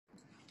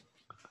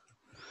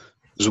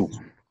So.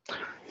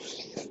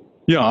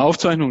 Ja,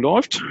 Aufzeichnung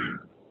läuft.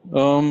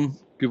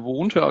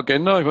 Gewohnte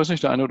Agenda. Ich weiß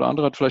nicht, der eine oder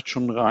andere hat vielleicht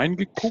schon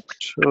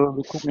reingeguckt.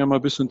 Wir gucken ja mal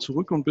ein bisschen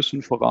zurück und ein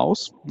bisschen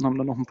voraus und haben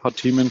dann noch ein paar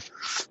Themen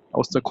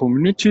aus der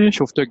Community. Ich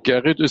hoffe, der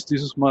Gerrit ist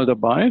dieses Mal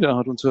dabei. Der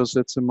hat uns ja das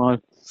letzte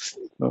Mal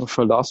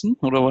verlassen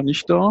oder war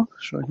nicht da.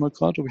 Schaue ich mal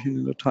gerade, ob ich ihn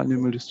in der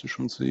Teilnehmerliste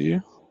schon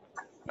sehe.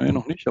 Nee,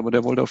 noch nicht, aber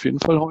der wollte auf jeden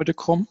Fall heute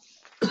kommen.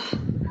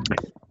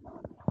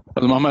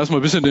 Also machen wir erstmal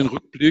ein bisschen den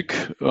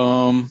Rückblick.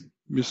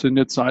 Wir sind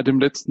jetzt seit dem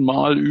letzten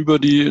Mal über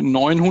die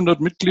 900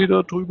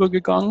 Mitglieder drüber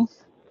gegangen.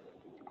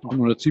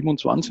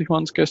 927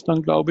 waren es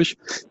gestern, glaube ich.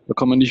 Da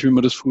kann man nicht, wie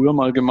wir das früher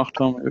mal gemacht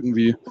haben,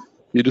 irgendwie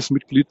jedes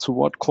Mitglied zu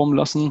Wort kommen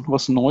lassen,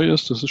 was neu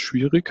ist. Das ist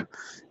schwierig.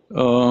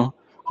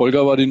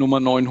 Holger war die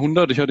Nummer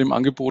 900. Ich hatte ihm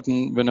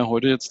angeboten, wenn er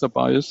heute jetzt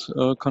dabei ist,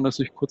 kann er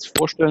sich kurz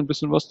vorstellen, ein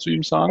bisschen was zu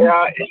ihm sagen.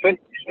 Ja, ich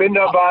bin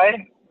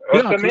dabei.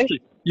 Hörst du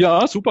mich?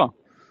 Ja, super.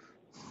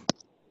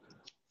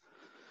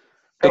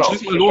 Dann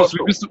schieß mal los.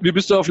 Wie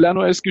bist du auf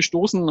lernOS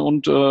gestoßen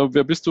und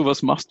wer bist du,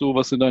 was machst du,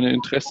 was sind deine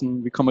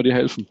Interessen, wie kann man dir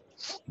helfen?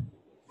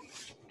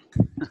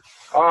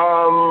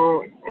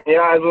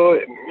 Ja, also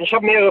ich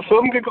habe mehrere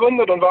Firmen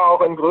gegründet und war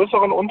auch in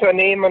größeren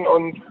Unternehmen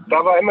und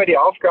da war immer die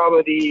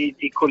Aufgabe,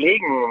 die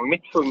Kollegen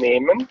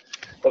mitzunehmen.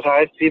 Das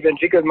heißt, wie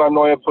entwickelt man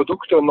neue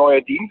Produkte und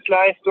neue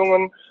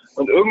Dienstleistungen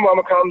und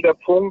irgendwann kam der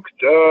Punkt,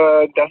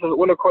 dass es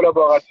ohne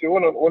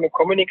Kollaboration und ohne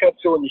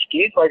Kommunikation nicht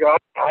geht, weil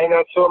gerade in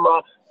einer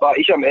Firma war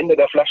ich am Ende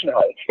der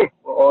Flaschenhals.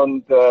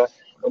 Und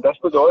das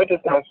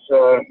bedeutet, dass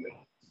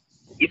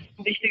ist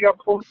ein wichtiger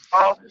Punkt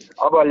da,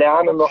 aber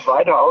lernen noch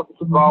weiter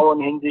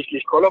auszubauen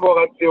hinsichtlich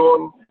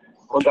Kollaboration.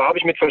 Und da habe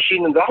ich mit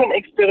verschiedenen Sachen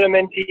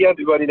experimentiert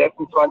über die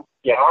letzten 20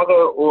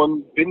 Jahre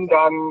und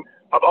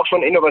habe auch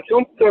schon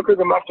Innovationszirkel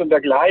gemacht und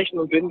dergleichen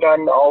und bin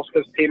dann auf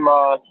das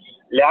Thema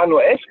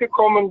lernOS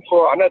gekommen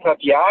vor 1,5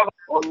 Jahren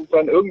und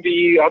dann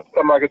irgendwie hat es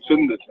dann mal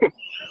gezündet.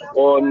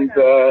 Und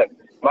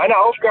meine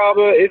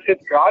Aufgabe ist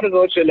jetzt gerade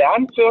solche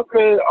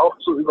Lernzirkel auch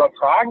zu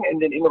übertragen in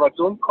den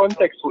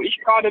Innovationskontext, wo ich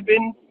gerade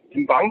bin,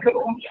 im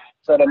Bankenumfeld,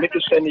 in der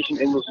mittelständischen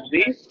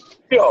Industrie.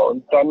 Ja,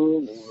 und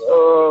dann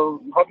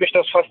hat mich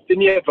das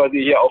fasziniert, was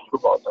sie hier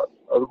aufgebaut hat.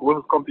 Also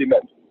großes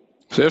Kompliment.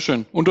 Sehr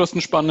schön. Und du hast einen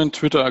spannenden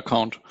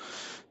Twitter-Account.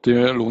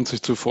 Der lohnt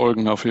sich zu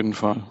folgen auf jeden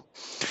Fall.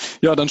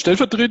 Ja, dann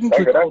stellvertretend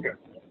Danke.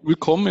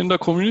 Willkommen in der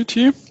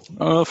Community,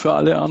 für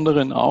alle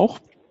anderen auch.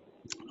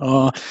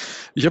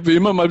 Ich habe wie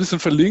immer mal ein bisschen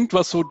verlinkt,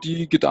 was so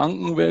die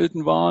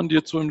Gedankenwelten waren, die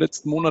jetzt so im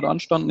letzten Monat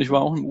anstanden. Ich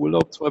war auch im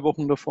Urlaub 2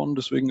 Wochen davon,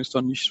 deswegen ist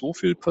da nicht so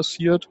viel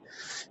passiert.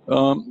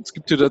 Es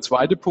gibt hier der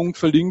zweite Punkt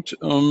verlinkt,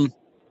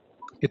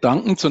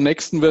 Gedanken zur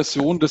nächsten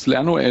Version des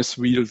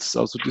lernOS Wheels,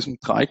 also diesem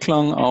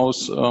Dreiklang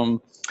aus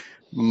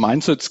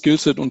Mindset,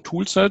 Skillset und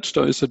Toolset.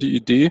 Da ist ja die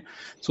Idee,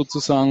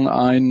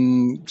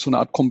 sozusagen so eine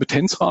Art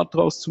Kompetenzrad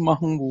draus zu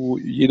machen, wo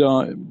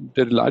jeder,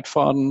 der den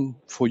Leitfaden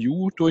for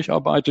You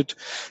durcharbeitet,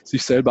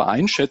 sich selber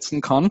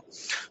einschätzen kann.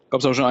 Gab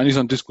es auch schon einiges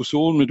an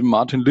Diskussionen mit dem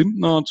Martin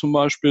Lindner zum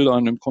Beispiel,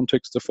 im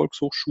Kontext der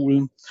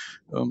Volkshochschulen.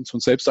 So einen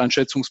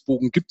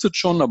Selbsteinschätzungsbogen gibt es jetzt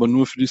schon, aber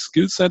nur für die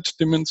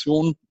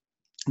Skillset-Dimension.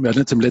 Wir hatten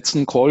jetzt im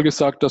letzten Call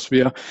gesagt, dass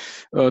wir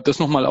das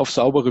nochmal auf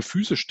saubere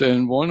Füße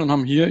stellen wollen und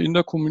haben hier in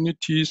der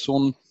Community so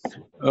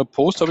einen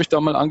Post, habe ich da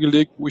mal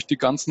angelegt, wo ich die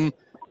ganzen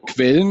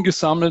Quellen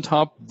gesammelt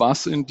habe,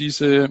 was in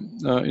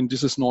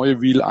dieses neue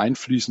Wheel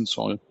einfließen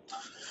soll.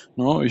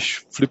 Ja,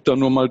 ich flippe da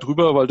nur mal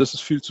drüber, weil das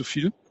ist viel zu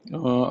viel,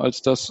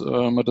 als dass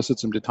man das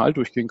jetzt im Detail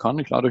durchgehen kann.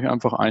 Ich lade euch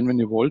einfach ein, wenn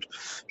ihr wollt.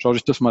 Schaut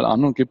euch das mal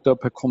an und gebt da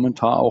per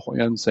Kommentar auch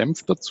euren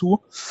Senf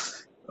dazu.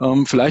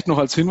 Vielleicht noch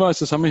als Hinweis,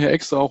 das haben wir hier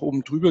extra auch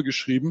oben drüber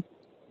geschrieben,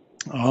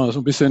 so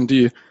ein bisschen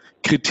die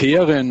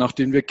Kriterien, nach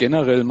denen wir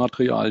generell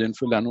Materialien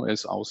für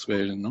lernOS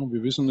auswählen.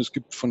 Wir wissen, es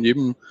gibt von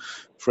jedem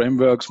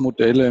Frameworks,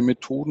 Modelle,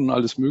 Methoden,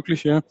 alles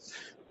Mögliche.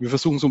 Wir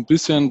versuchen so ein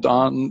bisschen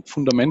da ein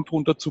Fundament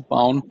drunter zu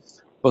bauen,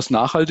 was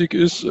nachhaltig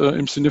ist,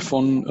 im Sinne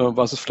von,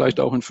 was es vielleicht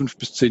auch in 5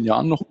 bis 10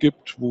 Jahren noch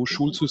gibt, wo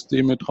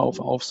Schulsysteme drauf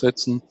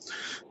aufsetzen,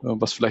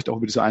 was vielleicht auch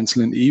über diese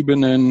einzelnen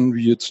Ebenen,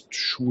 wie jetzt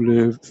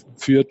Schule,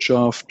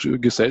 Wirtschaft,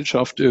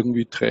 Gesellschaft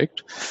irgendwie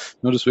trägt.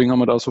 Deswegen haben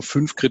wir da so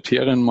 5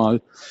 Kriterien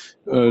mal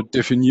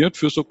definiert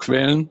für so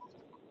Quellen.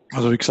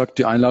 Also wie gesagt,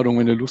 die Einladung,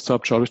 wenn ihr Lust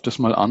habt, schaut euch das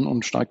mal an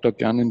und steigt da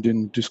gerne in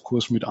den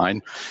Diskurs mit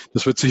ein.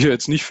 Das wird sicher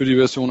jetzt nicht für die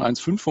Version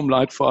 1.5 vom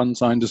Leitfaden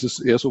sein, das ist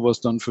eher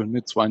sowas dann für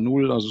eine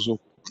 2.0, also so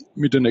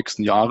Mitte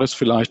nächsten Jahres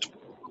vielleicht.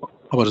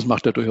 Aber das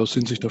macht ja durchaus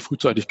Sinn, sich da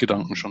frühzeitig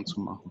Gedanken schon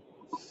zu machen.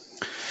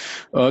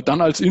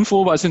 Dann als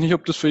Info, weiß ich nicht,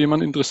 ob das für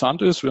jemanden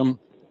interessant ist. Wir haben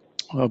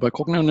bei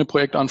Cognion eine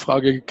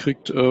Projektanfrage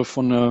gekriegt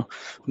von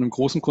einem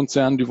großen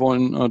Konzern, die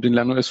wollen den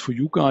lernOS for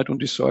You Guide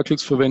und die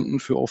Circles verwenden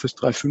für Office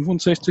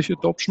 365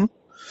 Adoption.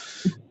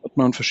 Hat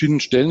man an verschiedenen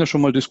Stellen ja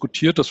schon mal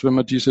diskutiert, dass wenn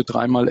man diese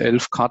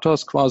 3x11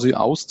 Katas quasi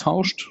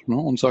austauscht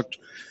und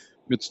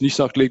jetzt nicht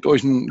sagt, legt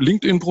euch ein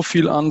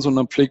LinkedIn-Profil an,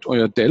 sondern pflegt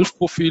euer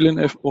Delph-Profil in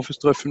Office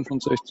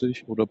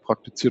 365 oder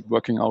praktiziert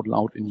Working Out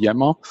Loud in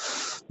Yammer,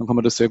 dann kann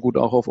man das sehr gut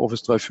auch auf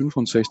Office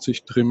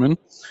 365 trimmen.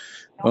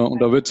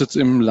 Und da wird es jetzt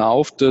im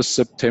Lauf des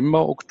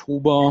September,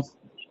 Oktober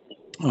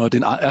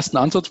den ersten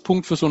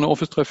Ansatzpunkt für so eine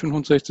Office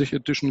 365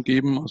 Edition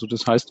geben. Also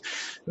das heißt,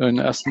 in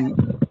der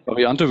ersten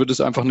Variante wird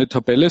es einfach eine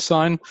Tabelle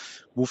sein,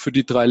 wo für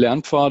die 3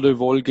 Lernpfade,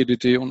 WOL,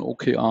 GDD und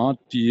OKR,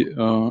 die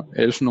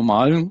 11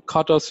 normalen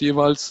Katas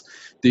jeweils,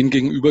 denen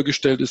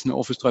gegenübergestellt ist eine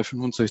Office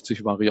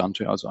 365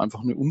 Variante. Also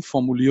einfach eine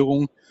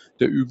Umformulierung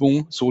der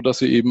Übung, so dass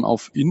sie eben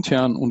auf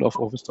intern und auf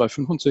Office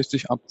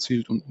 365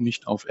 abzielt und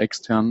nicht auf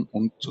extern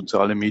und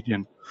soziale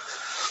Medien.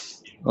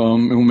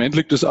 Im Moment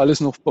liegt das alles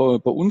noch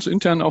bei uns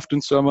intern auf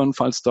den Servern.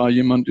 Falls da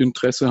jemand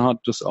Interesse hat,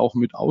 das auch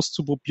mit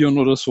auszuprobieren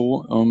oder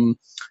so,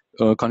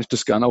 kann ich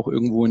das gerne auch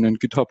irgendwo in den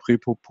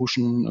GitHub-Repo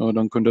pushen.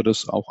 Dann könnt ihr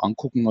das auch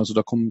angucken. Also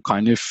da kommen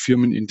keine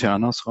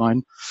Firmeninternas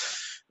rein.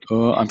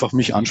 Einfach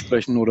mich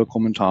ansprechen oder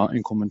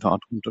einen Kommentar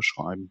drunter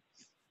schreiben.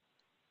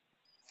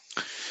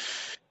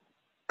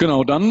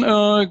 Genau, dann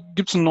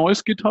gibt es ein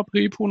neues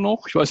GitHub-Repo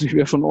noch. Ich weiß nicht,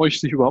 wer von euch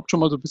sich überhaupt schon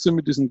mal so ein bisschen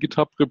mit diesen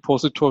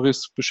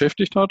GitHub-Repositories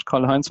beschäftigt hat.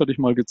 Karl-Heinz hatte ich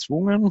mal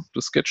gezwungen.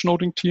 Das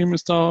Sketchnoting-Team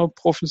ist da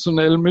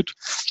professionell mit.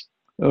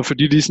 Für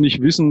die, die es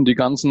nicht wissen, die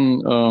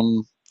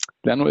ganzen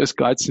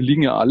lernOS-Guides, die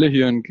liegen ja alle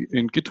hier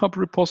in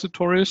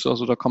GitHub-Repositories.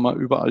 Also da kann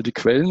man überall die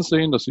Quellen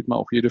sehen. Da sieht man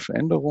auch jede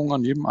Veränderung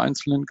an jedem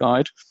einzelnen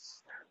Guide.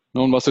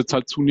 Und was jetzt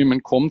halt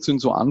zunehmend kommt, sind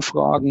so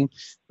Anfragen.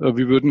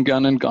 Wir würden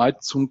gerne einen Guide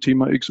zum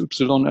Thema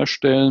XY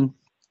erstellen.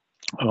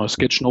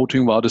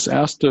 Sketchnoting war das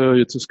erste.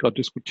 Jetzt ist gerade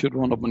diskutiert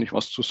worden, ob man nicht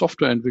was zur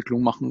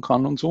Softwareentwicklung machen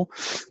kann und so.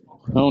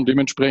 Ja, und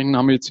dementsprechend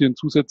haben wir jetzt hier ein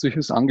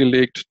zusätzliches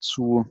angelegt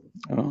zu,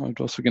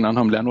 was wir genannt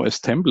haben, lernOS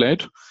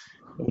Template.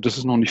 Das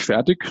ist noch nicht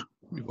fertig.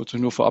 Ich wollte es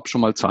euch nur vorab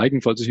schon mal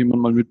zeigen, falls sich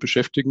jemand mal mit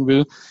beschäftigen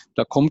will.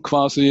 Da kommt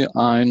quasi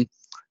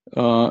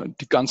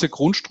die ganze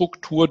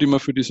Grundstruktur, die man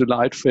für diese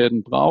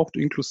Leitfäden braucht,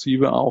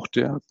 inklusive auch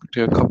der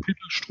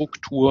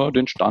Kapitelstruktur,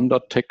 den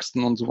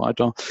Standardtexten und so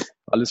weiter,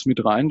 alles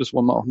mit rein. Das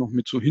wollen wir auch noch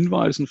mit so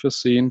Hinweisen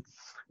versehen,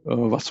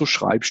 was so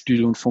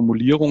Schreibstil und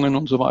Formulierungen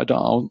und so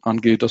weiter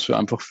angeht, dass wir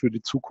einfach für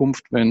die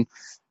Zukunft, wenn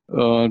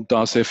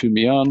da sehr viel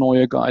mehr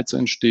neue Guides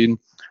entstehen,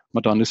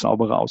 man dann eine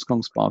saubere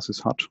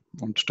Ausgangsbasis hat.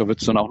 Und da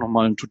wird es dann auch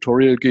nochmal ein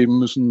Tutorial geben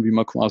müssen, wie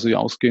man quasi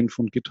ausgehend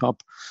von GitHub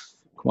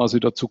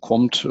quasi dazu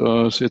kommt,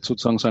 jetzt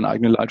sozusagen seinen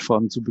eigenen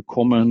Leitfaden zu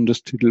bekommen,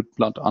 das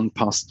Titelblatt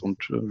anpasst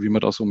und wie man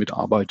da so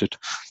mitarbeitet.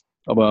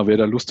 Aber wer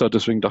da Lust hat,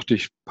 deswegen dachte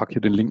ich, packe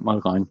hier den Link mal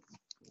rein.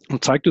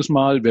 Und zeigt es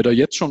mal, wer da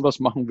jetzt schon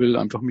was machen will,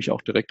 einfach mich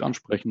auch direkt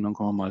ansprechen. Dann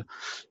kann man mal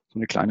so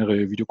eine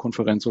kleinere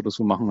Videokonferenz oder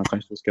so machen. Dann kann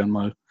ich das gerne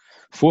mal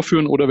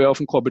vorführen. Oder wer auf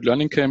dem Corporate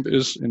Learning Camp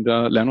ist, in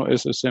der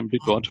lernOS Assembly,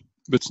 dort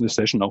wird es eine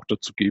Session auch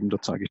dazu geben. Da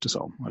zeige ich das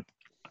auch mal.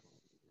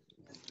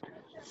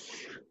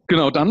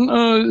 Genau, dann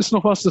ist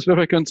noch was, das wäre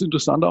vielleicht ganz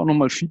interessant, auch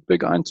nochmal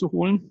Feedback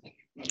einzuholen.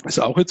 Ist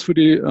auch jetzt für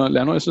die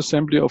lernOS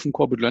Assembly auf dem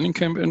Corporate Learning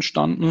Camp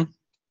entstanden.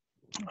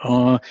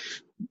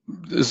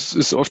 Es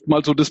ist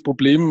oftmals so das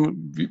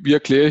Problem, wie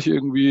erkläre ich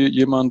irgendwie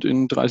jemand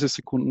in 30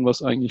 Sekunden,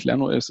 was eigentlich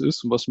lernOS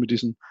ist und was mit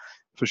diesen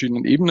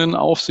verschiedenen Ebenen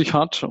auf sich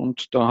hat.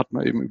 Und da hat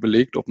man eben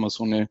überlegt, ob man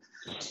so eine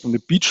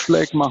Beach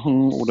Flag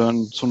machen oder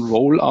so ein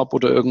Roll-Up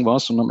oder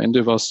irgendwas. Und am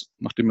Ende war es,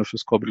 nachdem wir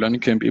fürs Corporate Learning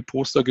Camp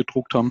Poster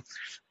gedruckt haben,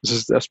 ist es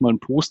jetzt erstmal ein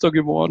Poster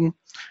geworden.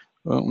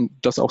 Und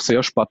das auch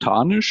sehr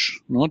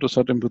spartanisch. Das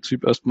hat im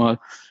Prinzip erstmal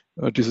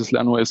dieses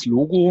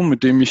lernOS-Logo,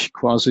 mit dem ich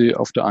quasi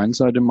auf der einen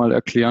Seite mal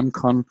erklären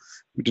kann,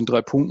 mit den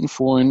 3 Punkten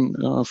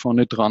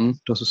vorne dran,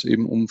 dass es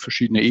eben um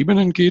verschiedene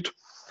Ebenen geht.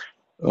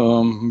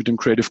 Mit dem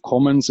Creative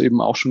Commons eben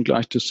auch schon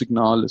gleich das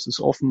Signal, es ist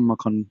offen, man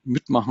kann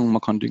mitmachen,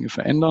 man kann Dinge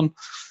verändern.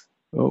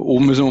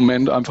 Oben ist im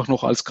Moment einfach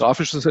noch als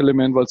grafisches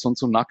Element, weil es sonst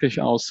so nackig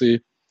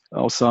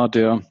aussah,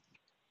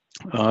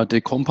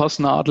 die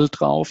Kompassnadel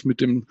drauf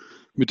mit dem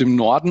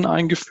Norden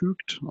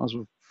eingefügt.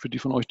 Also für die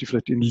von euch, die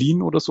vielleicht in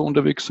Lean oder so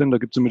unterwegs sind, da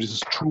gibt es immer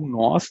dieses True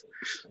North.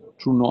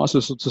 True North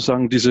ist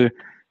sozusagen diese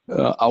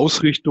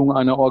Ausrichtung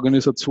einer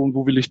Organisation,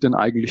 wo will ich denn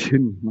eigentlich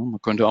hin?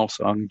 Man könnte auch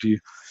sagen,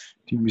 die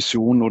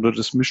Mission oder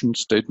das Mission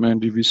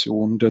Statement, die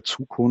Vision der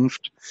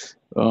Zukunft.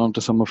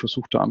 Das haben wir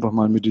versucht, da einfach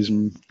mal mit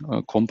diesem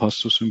Kompass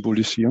zu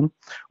symbolisieren.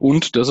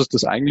 Und das ist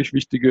das eigentlich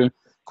Wichtige,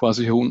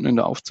 quasi hier unten in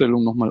der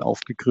Aufzählung nochmal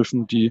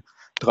aufgegriffen, die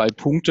 3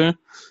 Punkte,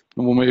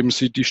 wo man eben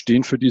sieht, die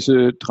stehen für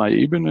diese 3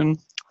 Ebenen,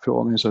 für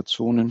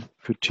Organisationen,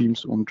 für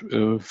Teams und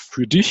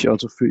für dich,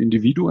 also für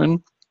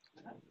Individuen.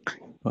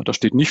 Da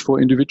steht nicht for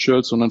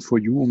Individuals, sondern for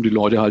you, um die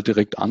Leute halt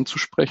direkt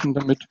anzusprechen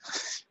damit.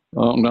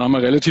 Und dann haben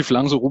wir relativ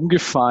lang so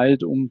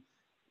rumgefeilt,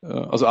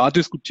 also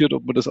diskutiert,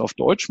 ob wir das auf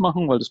Deutsch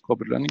machen, weil das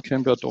Corporate Learning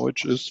Camp ja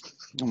Deutsch ist.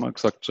 Haben wir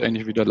gesagt, so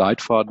ähnlich wie der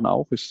Leitfaden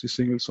auch, ist die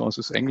Single Source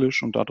ist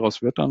Englisch und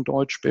daraus wird dann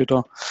Deutsch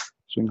später.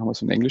 Deswegen haben wir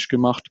es in Englisch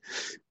gemacht.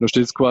 Da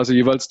steht jetzt quasi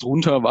jeweils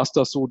drunter, was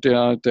das so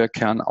der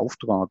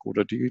Kernauftrag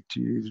oder die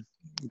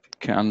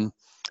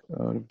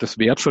das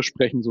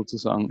Wertversprechen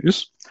sozusagen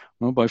ist.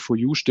 Bei For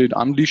You steht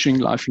Unleashing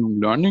Lifelong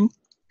Learning.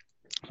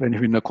 Wenn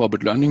ich in der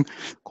Corporate Learning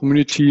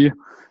Community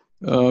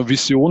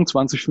Vision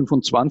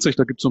 2025,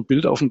 da gibt es so ein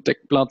Bild auf dem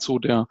Deckblatt, so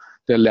der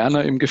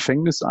Lerner im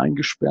Gefängnis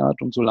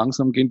eingesperrt und so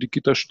langsam gehen die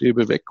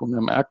Gitterstäbe weg und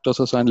er merkt, dass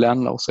er sein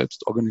Lernen auch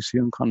selbst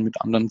organisieren kann, mit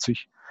anderen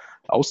sich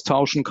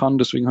austauschen kann.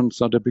 Deswegen haben wir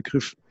da der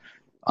Begriff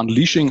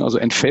Unleashing, also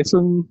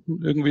entfesseln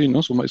irgendwie,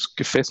 ne? So man ist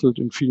gefesselt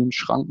in vielen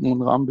Schranken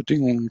und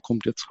Rahmenbedingungen und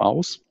kommt jetzt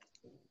raus.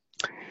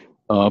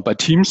 Bei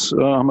Teams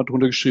haben wir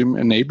drunter geschrieben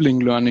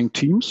Enabling Learning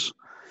Teams.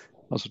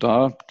 Also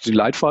da, die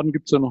Leitfaden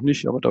gibt es ja noch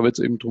nicht, aber da wird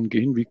es eben darum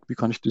gehen, wie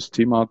kann ich das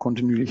Thema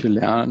kontinuierlich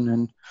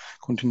lernen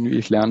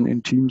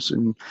in Teams,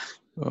 in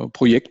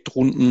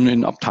Projektrunden,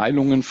 in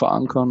Abteilungen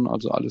verankern,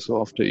 also alles so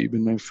auf der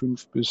Ebene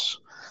 5 bis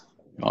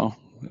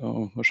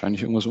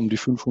wahrscheinlich irgendwas um die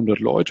 500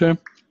 Leute.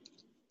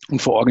 Und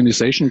für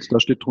Organizations, da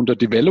steht drunter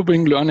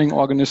Developing Learning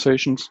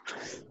Organizations,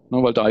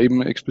 weil da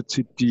eben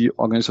explizit die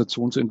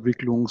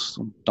Organisationsentwicklungs-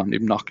 und dann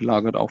eben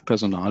nachgelagert auch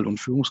Personal- und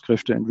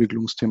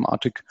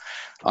Führungskräfteentwicklungsthematik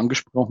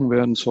angesprochen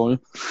werden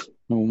soll.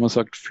 Wo man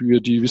sagt, für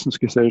die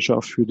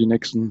Wissensgesellschaft, für die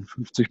nächsten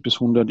 50 bis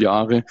 100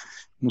 Jahre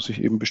muss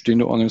sich eben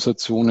bestehende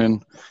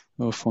Organisationen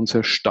von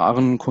sehr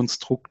starren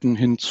Konstrukten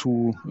hin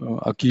zu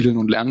agilen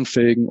und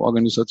lernfähigen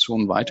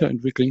Organisationen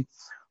weiterentwickeln.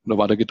 Und da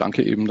war der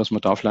Gedanke eben, dass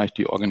man da vielleicht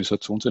die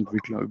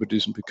Organisationsentwickler über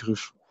diesen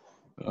Begriff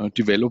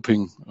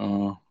Developing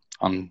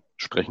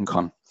ansprechen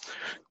kann.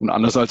 Und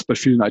anders als bei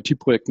vielen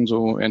IT-Projekten,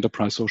 so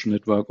Enterprise Social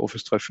Network,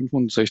 Office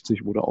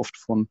 365, wo da oft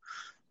von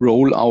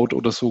Rollout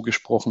oder so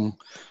gesprochen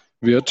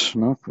wird,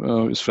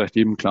 ist vielleicht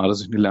jedem klar,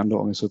 dass ich eine lernende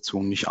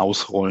Organisation nicht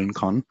ausrollen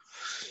kann.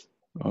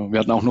 Wir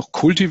hatten auch noch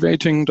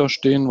Cultivating da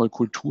stehen, weil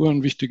Kultur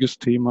ein wichtiges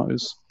Thema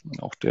ist.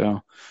 Auch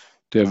der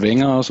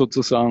Wenger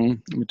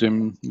sozusagen mit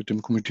dem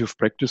Community of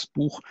Practice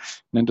Buch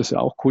nennt es ja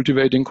auch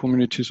Cultivating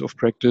Communities of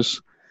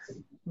Practice.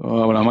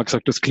 Aber da haben wir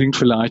gesagt, das klingt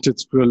vielleicht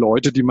jetzt für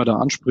Leute, die man da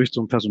anspricht,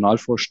 so ein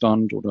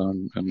Personalvorstand oder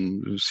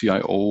ein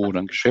CIO oder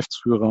ein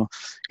Geschäftsführer,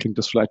 klingt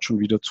das vielleicht schon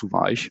wieder zu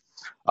weich.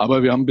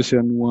 Aber wir haben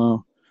bisher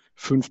nur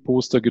 5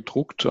 Poster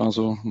gedruckt,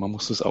 also man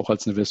muss das auch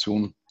als eine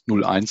Version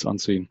 0.1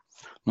 ansehen.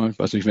 Ich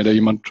weiß nicht, wenn da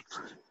jemand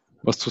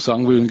was zu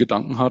sagen will, einen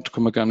Gedanken hat,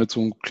 können wir gerne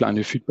so eine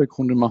kleine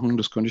Feedbackrunde machen.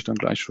 Das könnte ich dann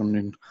gleich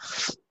schon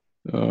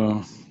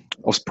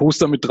aufs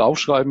Poster mit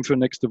draufschreiben für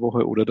nächste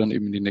Woche oder dann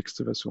eben in die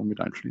nächste Version mit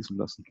einfließen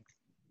lassen.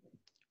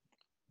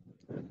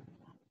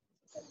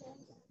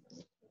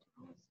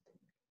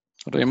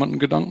 Hat da jemand einen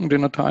Gedanken,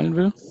 den er teilen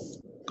will?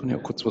 Kann ja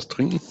kurz was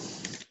trinken.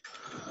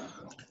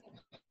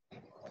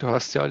 Du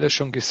hast ja alles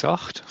schon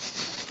gesagt.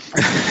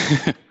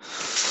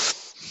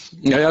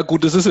 Ja,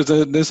 gut, das ist jetzt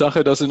eine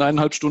Sache, da sind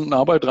 1,5 Stunden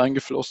Arbeit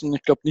reingeflossen.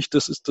 Ich glaube nicht,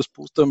 das ist das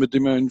Poster, mit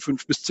dem wir in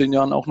 5 bis 10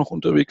 Jahren auch noch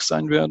unterwegs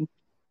sein werden.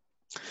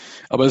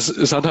 Aber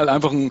es hat halt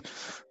einfach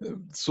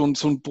so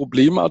ein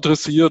Problem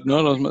adressiert,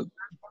 dass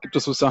gibt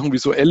es so Sachen wie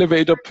so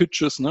Elevator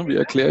Pitches, wie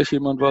erkläre ich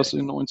jemand was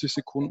in 90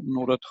 Sekunden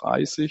oder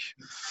 30?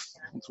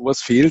 Und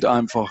sowas fehlt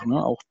einfach,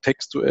 auch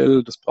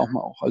textuell, das braucht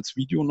man auch als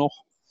Video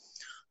noch.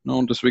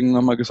 Und deswegen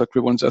haben wir gesagt,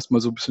 wir wollen jetzt erstmal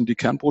so ein bisschen die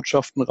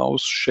Kernbotschaften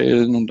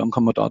rausschälen und dann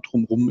kann man da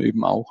drumherum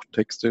eben auch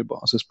Texte,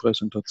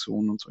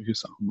 Basispräsentationen und solche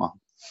Sachen machen.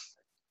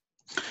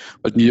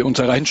 Weil uns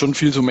erreichen schon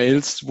viel so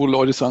Mails, wo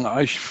Leute sagen,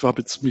 ich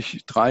habe jetzt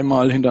mich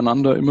 3-mal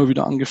hintereinander immer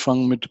wieder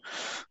angefangen mit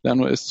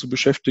lernOS zu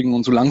beschäftigen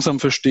und so langsam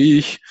verstehe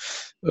ich,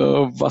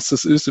 was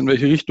es ist, in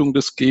welche Richtung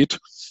das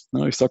geht.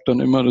 Ich sage dann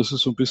immer, das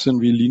ist so ein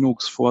bisschen wie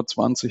Linux vor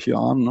 20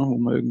 Jahren, wo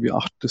man irgendwie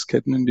 8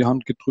 Disketten in die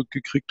Hand gedrückt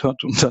gekriegt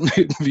hat und dann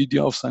irgendwie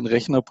die auf seinen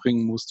Rechner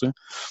bringen musste.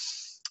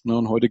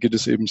 Und heute geht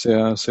es eben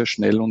sehr, sehr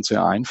schnell und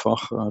sehr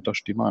einfach. Da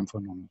stehen wir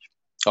einfach noch nicht.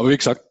 Aber wie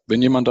gesagt,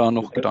 wenn jemand da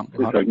noch Gedanken hat.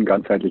 Das ist halt ein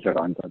ganzheitlicher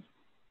Ansatz.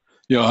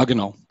 Ja,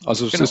 genau.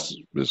 Also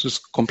es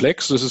ist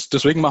komplex.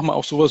 Deswegen machen wir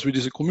auch sowas wie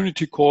diese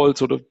Community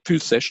Calls oder viel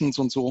Sessions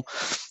und so,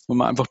 wo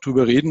man einfach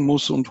drüber reden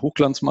muss und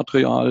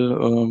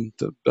Hochglanzmaterial,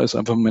 da ist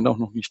einfach im Moment auch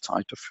noch nicht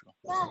Zeit dafür.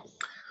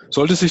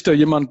 Sollte sich da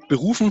jemand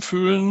berufen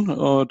fühlen,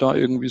 da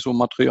irgendwie so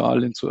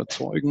Materialien zu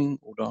erzeugen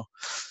oder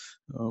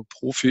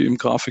Profi im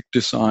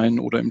Grafikdesign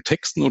oder im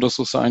Texten oder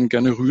so sein,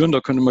 gerne rühren.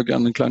 Da können wir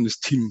gerne ein kleines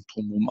Team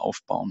drumherum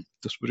aufbauen.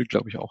 Das würde,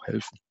 glaube ich, auch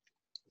helfen.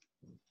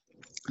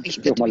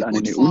 Ich doch mal an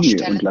eine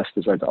Uni und lasst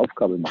das als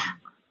Aufgabe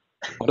machen.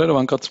 Oder? Da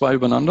waren gerade 2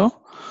 übereinander.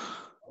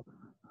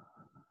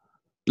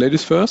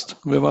 Ladies first.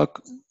 Wer war?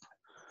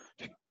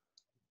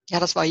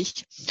 Ja, das war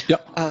ich. Ja.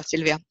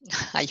 Silvia.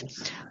 Hi.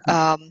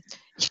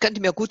 Ich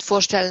könnte mir gut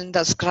vorstellen,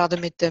 dass gerade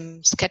mit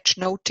dem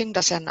Sketchnoting,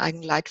 das ja einen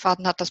eigenen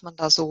Leitfaden hat, dass man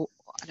da so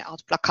eine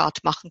Art Plakat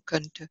machen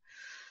könnte.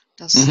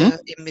 Das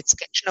eben mit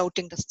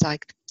Sketchnoting das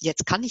zeigt.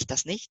 Jetzt kann ich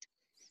das nicht,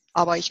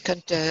 aber ich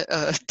könnte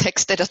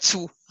Texte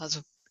dazu,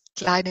 also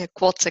kleine,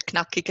 kurze,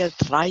 knackige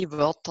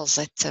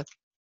 3-Wörter-Sätze.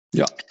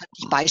 Ja. Könnte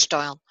ich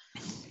beisteuern.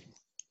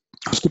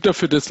 Es gibt ja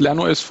für das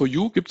lernOS for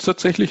You gibt es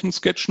tatsächlich ein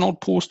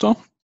Sketchnote-Poster,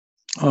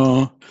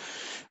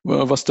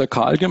 was der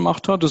Karl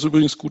gemacht hat. Das ist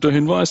übrigens ein guter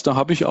Hinweis. Da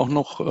habe ich auch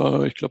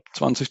noch, ich glaube,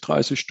 20,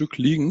 30 Stück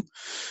liegen.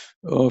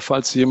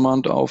 Falls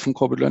jemand auf dem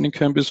Corporate Learning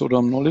Camp ist oder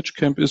am Knowledge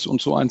Camp ist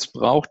und so eins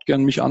braucht,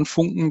 gern mich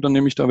anfunken, dann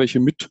nehme ich da welche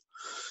mit.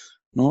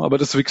 Aber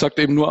das ist, wie gesagt,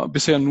 eben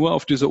bisher nur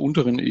auf dieser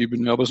unteren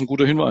Ebene. Aber es ist ein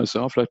guter Hinweis.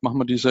 Ja. Vielleicht machen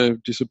wir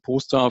diese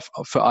Poster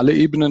für alle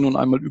Ebenen und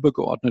einmal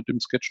übergeordnet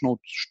im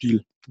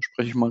Sketchnote-Stil. Da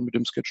spreche ich mal mit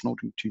dem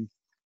Sketchnoting-Team.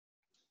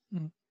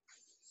 Und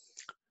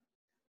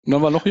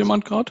dann war noch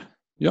jemand gerade?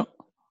 Ja.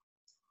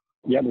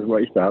 Ja, das war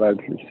ich, der Harald.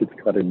 Ich sitze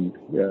gerade im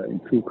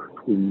Zug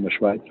in der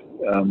Schweiz.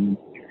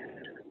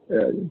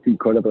 die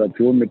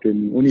Kollaboration mit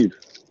den Unis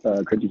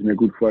könnte ich mir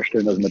gut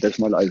vorstellen, dass man das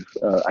mal als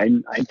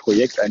ein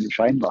Projekt, einen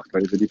Schein macht,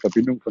 weil es ja die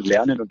Verbindung von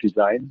Lernen und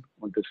Design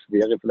und das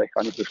wäre vielleicht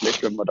gar nicht so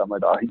schlecht, wenn man da mal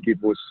dahin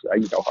geht, wo es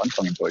eigentlich auch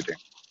anfangen sollte.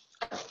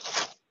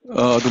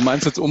 Du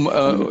meinst jetzt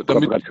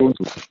damit,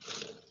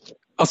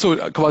 achso,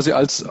 quasi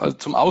als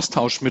zum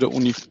Austausch mit der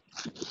Uni.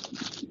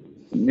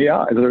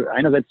 Ja, also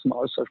einerseits zum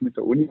Austausch mit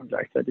der Uni und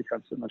gleichzeitig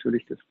kannst du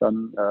natürlich das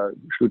dann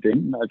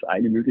Studenten als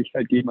eine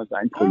Möglichkeit geben, als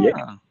ein Projekt,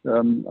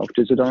 auf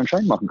das sie dann einen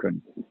Schein machen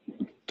können.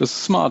 Das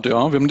ist smart, ja. Wir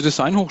haben eine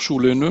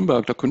Designhochschule in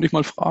Nürnberg, da könnte ich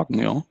mal fragen,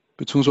 ja.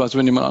 Beziehungsweise,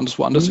 wenn jemand anderes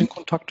woanders hin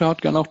Kontakte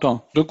hat, gerne auch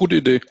da. Eine gute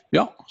Idee.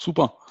 Ja,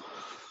 super.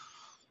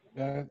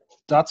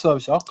 Dazu habe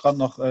ich auch gerade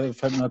noch,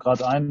 fällt mir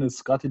gerade ein,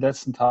 ist gerade die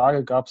letzten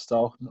Tage gab es da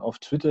auch auf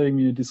Twitter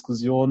irgendwie eine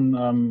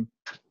Diskussion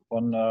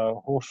von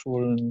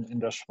Hochschulen in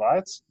der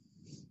Schweiz,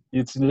 die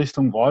jetzt in die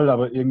Richtung wollen,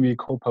 aber irgendwie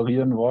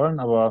kooperieren wollen.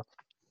 Aber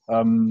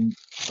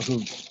also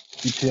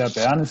die TH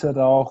Bern ist ja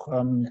da auch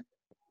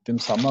dem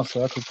Summer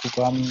Circle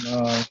Programm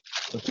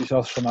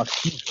durchaus schon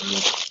aktiv.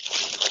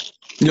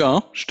 Also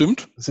ja,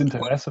 stimmt. das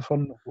Interesse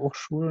von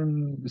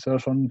Hochschulen ist ja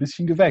schon ein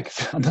bisschen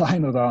geweckt an der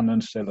einen oder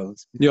anderen Stelle.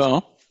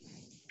 Ja.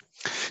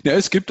 Ja,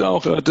 es gibt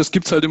auch, das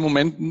gibt's halt im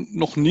Moment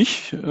noch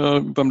nicht.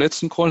 Beim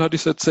letzten Call hatte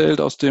ich es erzählt,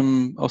 aus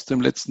dem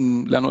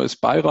letzten lernOS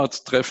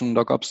Beiratstreffen,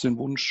 da gab es den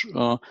Wunsch,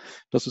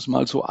 dass es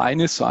mal so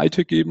eine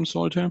Seite geben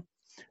sollte,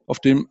 auf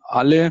dem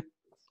alle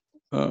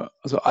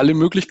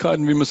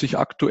Möglichkeiten, wie man sich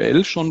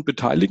aktuell schon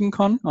beteiligen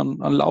kann an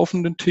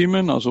laufenden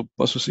Themen. Also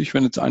was weiß ich,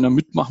 wenn jetzt einer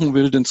mitmachen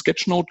will, den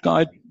Sketchnote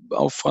Guide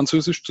auf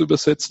Französisch zu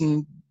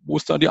übersetzen, wo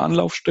ist da die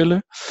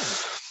Anlaufstelle?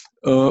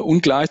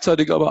 Und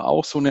gleichzeitig aber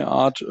auch so eine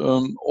Art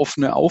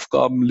offene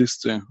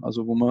Aufgabenliste,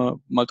 also wo man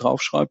mal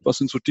draufschreibt, was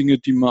sind so Dinge,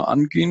 die man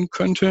angehen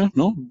könnte,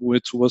 ne? Wo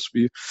jetzt sowas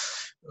wie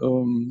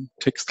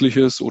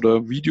textliches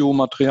oder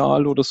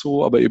Videomaterial oder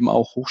so, aber eben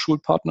auch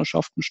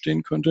Hochschulpartnerschaften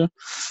stehen könnte.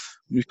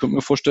 Und ich könnte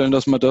mir vorstellen,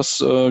 dass wir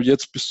das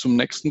jetzt bis zum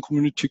nächsten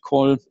Community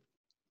Call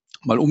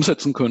mal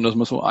umsetzen können, dass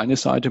wir so eine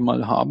Seite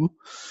mal haben.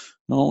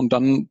 Ja, und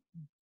dann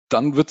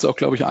wird es auch,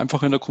 glaube ich,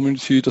 einfacher in der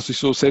Community, dass sich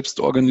so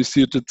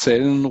selbstorganisierte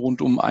Zellen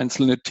rund um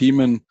einzelne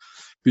Themen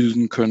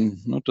bilden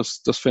können. Ne,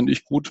 das fände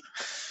ich gut.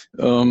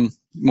 Im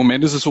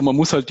Moment ist es so, man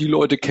muss halt die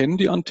Leute kennen,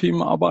 die an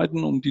Themen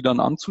arbeiten, um die dann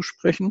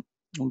anzusprechen.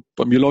 Und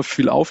bei mir läuft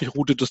viel auf, ich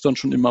route das dann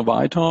schon immer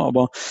weiter,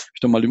 aber wenn ich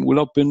dann mal im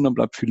Urlaub bin, dann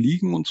bleibt viel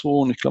liegen und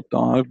so. Und ich glaube,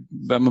 da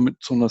werden wir mit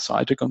so einer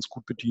Seite ganz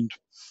gut bedient.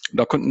 Und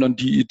da könnten dann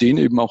die Ideen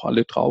eben auch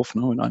alle drauf.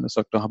 Ne? Wenn einer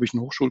sagt, da habe ich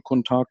einen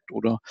Hochschulkontakt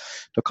oder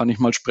da kann ich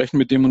mal sprechen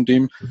mit dem und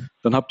dem,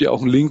 dann habt ihr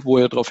auch einen Link, wo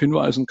ihr darauf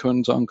hinweisen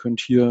könnt, sagen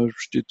könnt, hier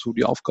steht so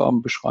die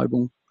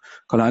Aufgabenbeschreibung.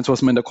 Karl-Heinz,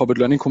 was wir in der Corporate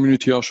Learning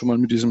Community auch schon mal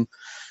mit diesem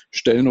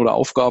Stellen- oder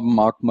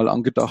Aufgabenmarkt mal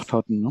angedacht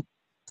hatten. Ne?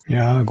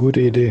 Ja, gute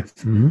Idee.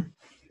 Mhm.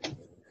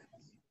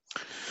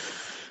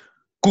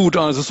 Gut,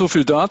 also so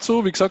viel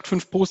dazu. Wie gesagt,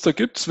 5 Poster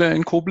gibt's. Wer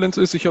in Koblenz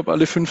ist, ich habe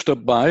alle 5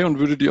 dabei und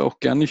würde die auch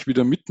gern nicht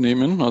wieder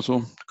mitnehmen.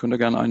 Also könnt ihr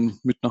gerne einen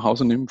mit nach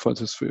Hause nehmen,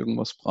 falls ihr es für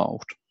irgendwas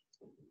braucht.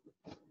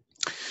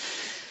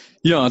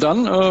 Ja,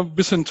 dann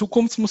bisschen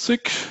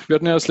Zukunftsmusik. Wir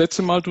hatten ja das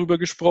letzte Mal drüber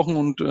gesprochen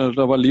und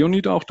da war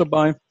Leonid auch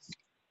dabei.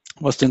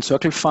 Was den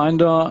Circle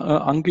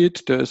Finder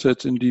angeht, der ist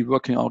jetzt in die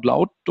Working Out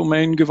Loud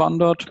Domain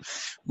gewandert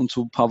und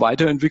so ein paar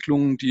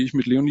Weiterentwicklungen, die ich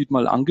mit Leonid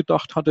mal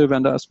angedacht hatte,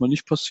 werden da erstmal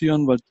nicht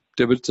passieren, weil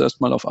der wird jetzt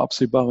erstmal auf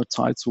absehbare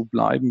Zeit so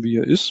bleiben, wie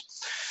er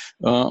ist.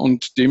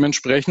 Und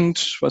dementsprechend,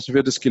 ich weiß nicht,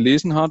 wer das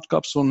gelesen hat,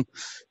 gab es so einen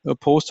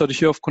Post, hatte ich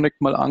hier auf Connect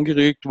mal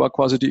angeregt, war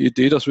quasi die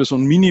Idee, dass wir so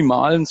einen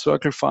minimalen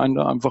Circle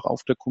Finder einfach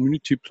auf der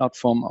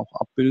Community-Plattform auch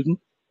abbilden.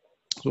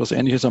 So was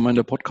Ähnliches haben wir in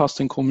der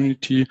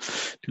Podcasting-Community,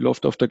 die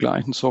läuft auf der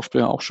gleichen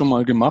Software auch schon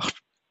mal gemacht.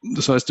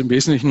 Das heißt, im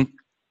Wesentlichen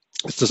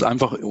ist das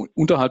einfach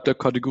unterhalb der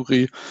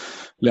Kategorie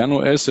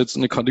lernOS jetzt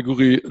eine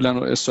Kategorie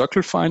lernOS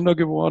Circle Finder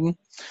geworden.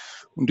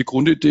 Und die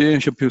Grundidee,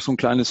 ich habe hier so ein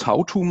kleines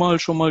How-To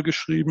schon mal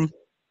geschrieben,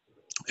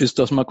 ist,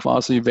 dass man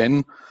quasi,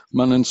 wenn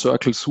man einen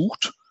Circle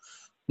sucht,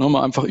 man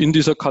einfach in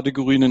dieser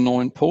Kategorie einen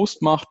neuen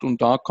Post macht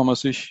und da kann man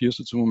sich, hier ist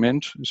jetzt im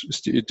Moment,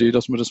 ist die Idee,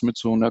 dass man das mit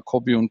so einer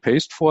Copy- und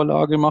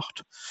Paste-Vorlage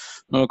macht.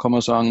 Da kann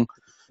man sagen,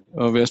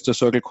 wer ist der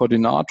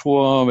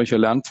Circle-Koordinator, welcher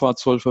Lernpfad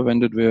soll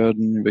verwendet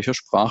werden, in welcher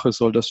Sprache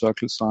soll der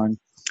Circle sein,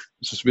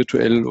 ist es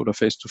virtuell oder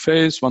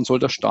face-to-face, wann soll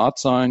der Start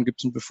sein,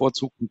 gibt es einen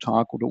bevorzugten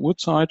Tag oder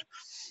Uhrzeit.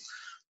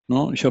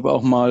 Ich habe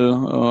auch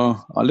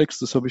mal, Alex,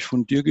 das habe ich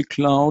von dir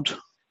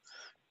geklaut,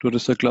 du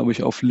hattest ja, glaube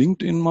ich, auf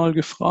LinkedIn mal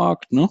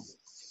gefragt, ne?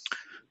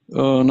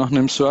 Nach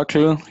einem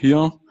Circle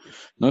hier.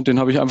 Ne, den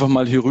habe ich einfach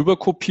mal hier rüber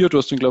kopiert. Du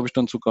hast den, glaube ich,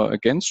 dann sogar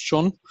ergänzt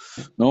schon.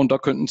 Ne, und da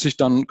könnten sich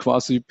dann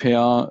quasi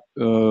per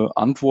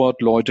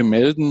Antwort Leute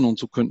melden und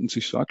so könnten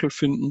sich Circle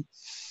finden.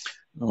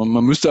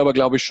 Man müsste aber,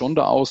 glaube ich, schon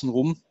da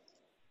außenrum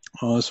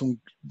so eine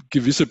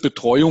gewisse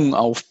Betreuung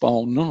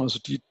aufbauen. Ne? Also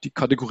die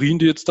Kategorien,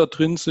 die jetzt da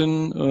drin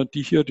sind,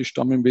 die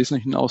stammen im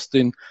Wesentlichen aus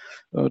den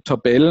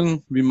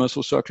Tabellen, wie man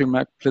so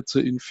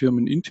Circle-Marktplätze in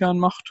Firmen intern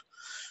macht.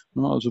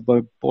 Also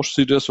bei Bosch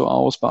sieht er so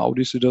aus, bei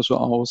Audi sieht er so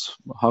aus.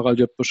 Harald,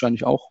 ihr habt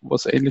wahrscheinlich auch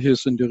was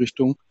Ähnliches in die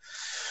Richtung.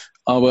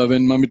 Aber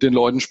wenn man mit den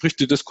Leuten spricht,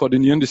 die das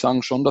koordinieren, die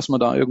sagen schon, dass man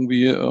da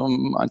irgendwie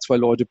ein, zwei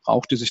Leute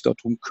braucht, die sich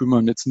darum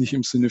kümmern. Jetzt nicht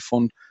im Sinne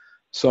von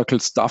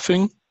Circle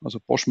Stuffing. Also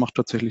Bosch macht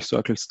tatsächlich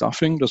Circle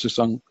Stuffing, dass sie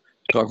sagen,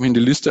 ich trage mich in die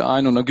Liste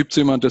ein und dann gibt es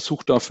jemand, der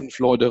sucht da 5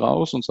 Leute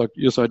raus und sagt,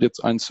 ihr seid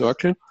jetzt ein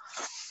Circle.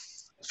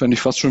 Das fände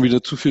ich fast schon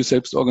wieder zu viel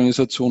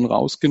Selbstorganisation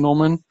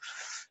rausgenommen.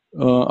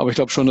 Aber ich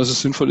glaube schon, dass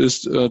es sinnvoll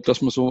ist,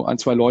 dass man so ein,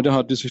 zwei Leute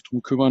hat, die sich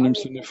darum kümmern im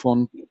Sinne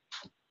von,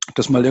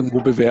 das mal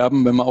irgendwo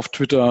bewerben, wenn man auf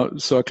Twitter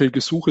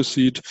Circle-Gesuche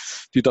sieht,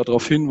 die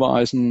darauf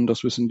hinweisen,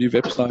 dass wir es in die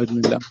Webseiten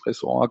in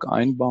lernpress.org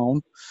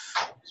einbauen.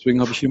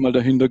 Deswegen habe ich hier mal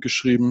dahinter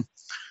geschrieben,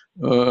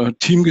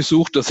 Team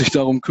gesucht, das sich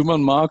darum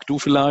kümmern mag, du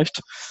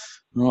vielleicht.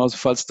 Ja, also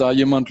falls da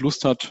jemand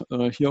Lust hat,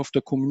 hier auf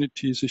der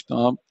Community sich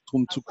da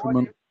drum zu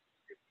kümmern,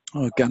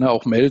 gerne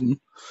auch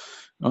melden.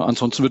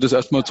 Ansonsten wird es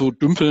erstmal so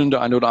dümpeln,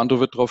 der eine oder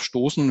andere wird drauf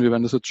stoßen. Wir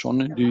werden das jetzt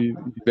schon in die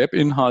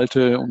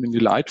Webinhalte und in die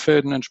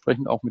Leitfäden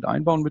entsprechend auch mit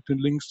einbauen mit den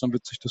Links, dann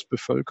wird sich das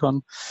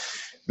bevölkern.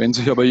 Wenn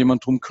sich aber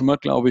jemand drum kümmert,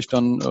 glaube ich,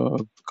 dann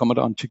kann man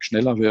da einen Tick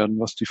schneller werden,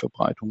 was die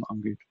Verbreitung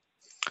angeht.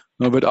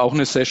 Da wird auch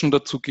eine Session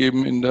dazu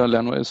geben in der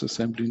lernOS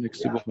Assembly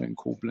nächste Woche in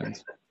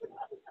Koblenz.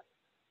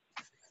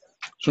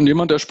 Schon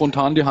jemand, der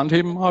spontan die Hand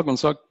heben mag und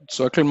sagt,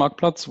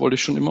 Circle-Marktplatz wollte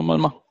ich schon immer mal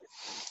machen?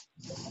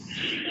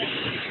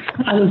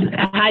 Also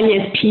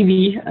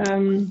HISPV,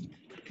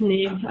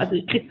 nee, also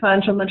ich kriege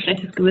zwar schon mal ein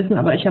schlechtes Gewissen,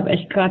 aber ich habe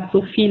echt gerade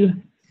so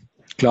viel.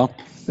 Klar.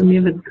 Für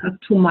mir wird es gerade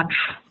too much.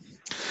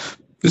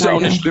 Ist ja auch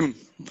nicht schlimm.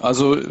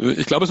 Also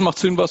ich glaube, es macht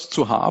Sinn, was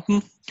zu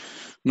haben.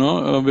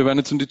 Ne, wir werden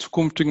jetzt in die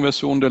zukünftigen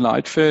Versionen der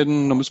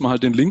Leitfäden, da müssen wir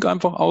halt den Link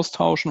einfach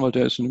austauschen, weil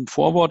der ist in dem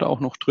Vorwort auch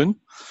noch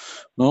drin.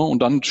 Ne,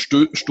 und dann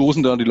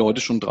stoßen da die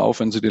Leute schon drauf,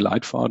 wenn sie die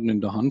Leitfaden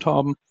in der Hand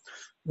haben.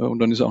 Und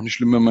dann ist es auch nicht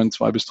schlimm, wenn man in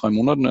 2 bis 3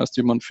 Monaten erst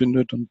jemanden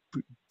findet, dann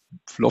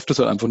läuft das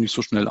halt einfach nicht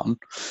so schnell an.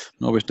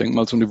 Aber ich denke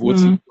mal, so eine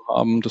Wurzel zu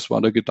haben, das war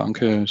der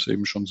Gedanke, ist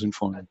eben schon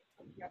sinnvoll.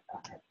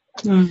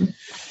 War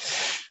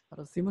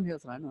das Simon hier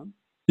als Rainer?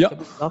 Ja. Ich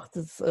habe gedacht,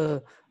 dass,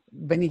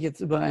 wenn ich jetzt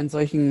über einen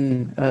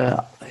solchen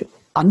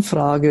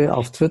Anfrage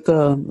auf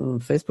Twitter,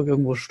 Facebook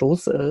irgendwo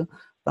stoße,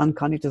 dann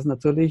kann ich das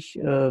natürlich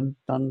dann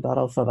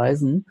darauf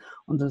verweisen.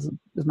 Und das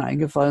ist mir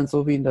eingefallen,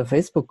 so wie in der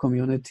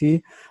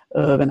Facebook-Community,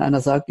 wenn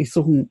einer sagt, ich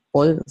suche einen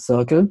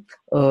All-Circle,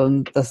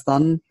 dass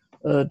dann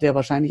der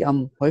wahrscheinlich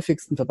am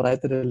häufigsten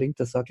verbreitete Link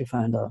der Circle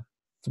Finder,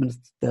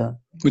 zumindest der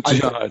mit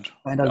Sicherheit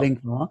Finder-Link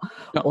war.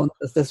 Ja. Und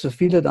dass das für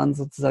viele dann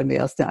sozusagen der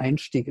erste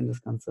Einstieg in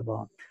das Ganze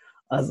war.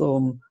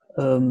 Also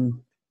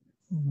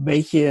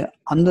welche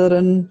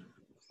anderen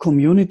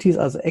Communities,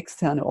 also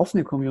externe,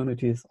 offene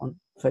Communities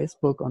on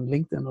Facebook, on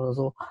LinkedIn oder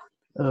so,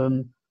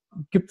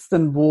 gibt es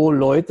denn, wo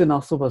Leute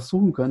nach sowas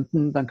suchen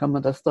könnten? Dann kann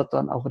man das dort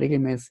dann auch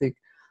regelmäßig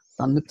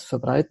dann mit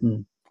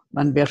verbreiten.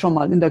 Wer schon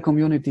mal in der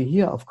Community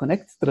hier auf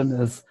Connect drin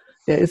ist,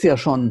 der ist ja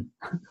schon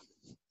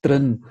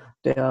drin.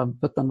 Der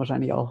wird dann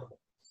wahrscheinlich auch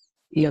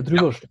eher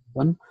drüber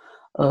stehen.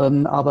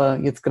 Aber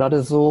jetzt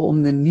gerade so um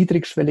einen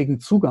niedrigschwelligen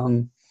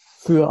Zugang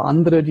für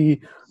andere,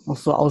 die noch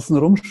so außen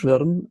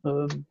rumschwirren,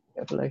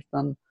 ja vielleicht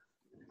dann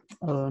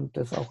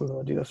das auch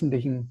über die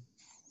öffentlichen.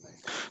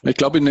 Ich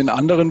glaube, in den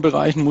anderen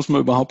Bereichen muss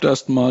man überhaupt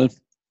erstmal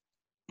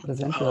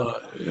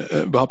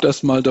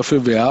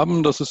dafür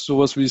werben, dass es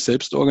sowas wie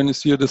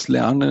selbstorganisiertes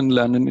Lernen,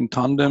 Lernen in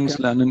Tandems,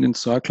 Lernen in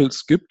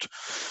Circles gibt.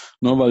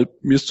 Ne, weil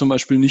mir ist zum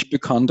Beispiel nicht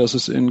bekannt, dass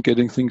es in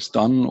Getting Things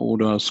Done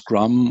oder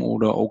Scrum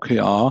oder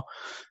OKR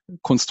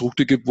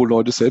Konstrukte gibt, wo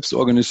Leute selbst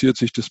organisiert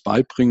sich das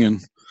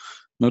beibringen.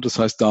 Ne, das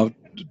heißt, da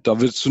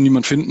wirst du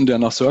niemanden finden, der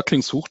nach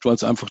Circling sucht, weil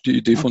es einfach die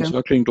Idee von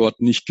Circling dort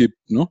nicht gibt.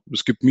 Ne?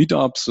 Es gibt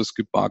Meetups, es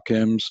gibt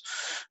Barcamps,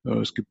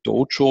 es gibt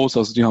Dojos,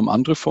 also die haben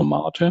andere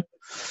Formate.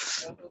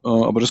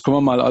 Aber das können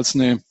wir mal als so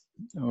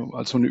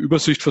eine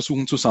Übersicht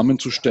versuchen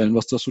zusammenzustellen,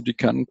 was da so die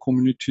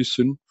Kern-Communities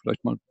sind.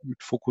 Vielleicht mal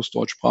mit Fokus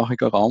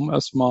deutschsprachiger Raum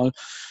erstmal.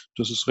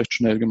 Das ist recht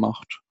schnell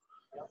gemacht.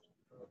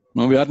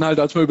 Wir hatten halt,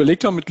 als wir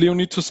überlegt haben mit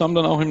Leonid zusammen,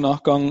 dann auch im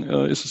Nachgang,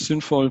 ist es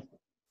sinnvoll,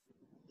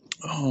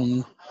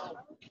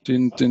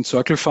 den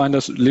Circle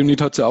Finder,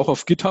 Leonid hat es ja auch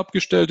auf GitHub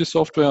gestellt, die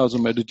Software, also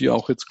man hätte die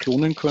auch jetzt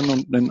klonen können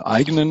und einen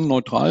eigenen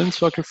neutralen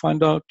Circle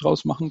Finder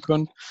draus machen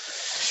können.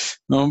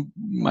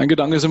 Mein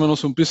Gedanke ist immer noch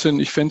so ein bisschen,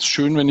 ich fände es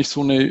schön, wenn ich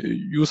so eine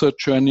User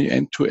Journey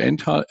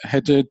End-to-End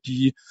hätte,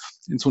 die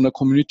in so einer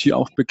Community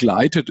auch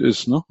begleitet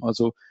ist. Ne?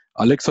 Also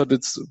Alex hat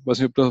jetzt, weiß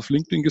nicht, ob wir das auf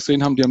LinkedIn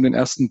gesehen haben, die haben den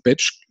ersten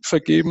Badge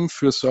vergeben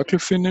für Circle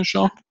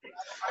Finisher.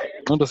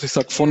 Dass ich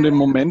sage, von dem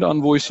Moment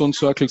an, wo ich so einen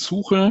Circle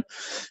suche,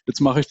 jetzt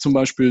mache ich zum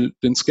Beispiel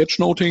den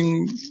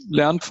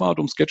Sketchnoting-Lernpfad,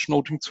 um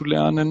Sketchnoting zu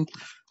lernen.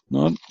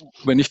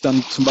 Wenn ich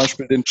dann zum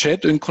Beispiel den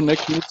Chat in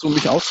Connect nutze, um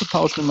mich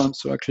auszutauschen in meinem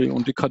Circle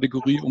und die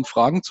Kategorie, um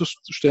Fragen zu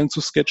stellen zu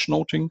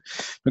Sketchnoting,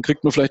 dann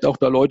kriegt man vielleicht auch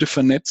da Leute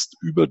vernetzt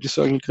über die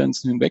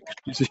Circle-Grenzen hinweg,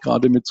 die sich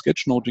gerade mit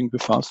Sketchnoting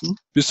befassen.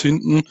 Bis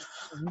hinten,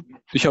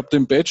 ich habe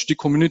den Badge, die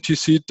Community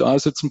sieht, da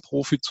ist jetzt ein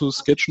Profi zu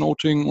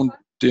Sketchnoting und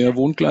der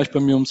wohnt gleich bei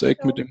mir ums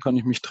Eck, mit dem kann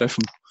ich mich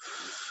treffen.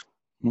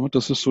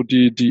 Das ist so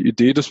die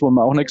Idee, das wollen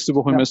wir auch nächste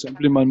Woche im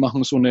Assembly mal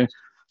machen, so eine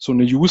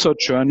User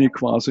Journey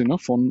quasi, ne,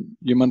 von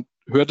jemand,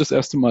 hört das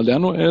erste Mal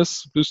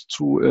lernOS bis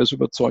zu, er ist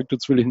überzeugt,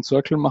 jetzt will ich einen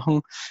Circle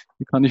machen.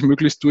 Wie kann ich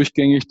möglichst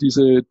durchgängig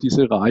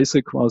diese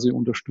Reise quasi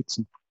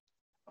unterstützen?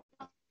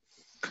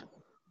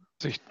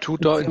 Also ich tue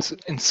da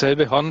ins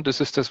selbe Hand,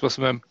 das ist das, was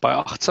wir bei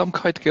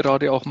Achtsamkeit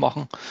gerade auch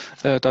machen,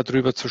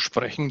 darüber zu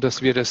sprechen,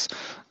 dass wir das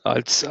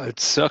als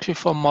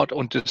Circle-Format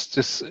und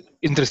das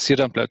interessiert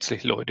dann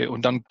plötzlich Leute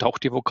und dann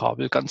taucht die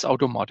Vokabel ganz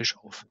automatisch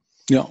auf.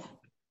 Ja,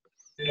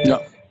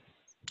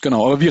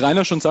 genau. Aber wie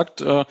Rainer schon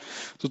sagt,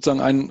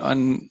 sozusagen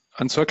ein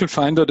Circle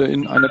Finder, der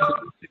in einer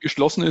Community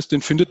geschlossen ist,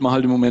 den findet man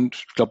halt im Moment,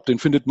 ich glaube, den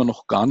findet man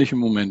noch gar nicht im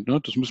Moment. Ne?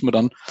 Das müssen wir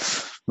dann,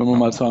 wenn wir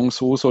mal sagen,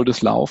 so soll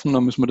das laufen,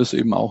 dann müssen wir das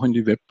eben auch in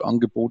die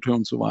Webangebote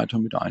und so weiter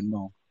mit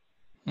einbauen.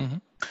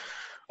 Mhm.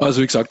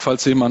 Also wie gesagt,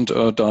 falls jemand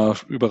da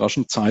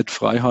überraschend Zeit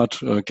frei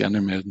hat,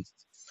 gerne melden.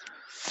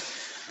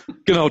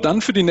 Genau,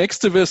 dann für die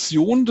nächste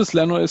Version des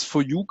lernOS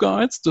for You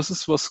Guides, das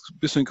ist was ein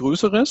bisschen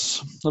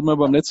Größeres, hatten wir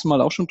beim letzten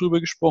Mal auch schon drüber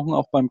gesprochen,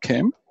 auch beim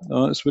Camp.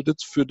 Es wird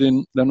jetzt für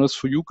den lernOS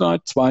for You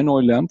Guide 2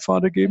 neue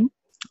Lernpfade geben,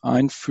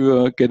 einen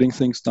für Getting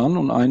Things Done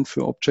und einen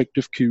für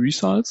Objective Key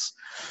Results.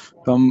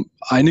 Wir haben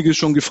einige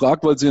schon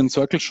gefragt, weil sie einen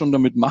Circle schon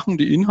damit machen.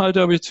 Die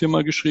Inhalte habe ich jetzt hier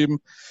mal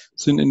geschrieben,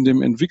 sind in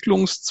dem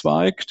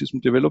Entwicklungszweig,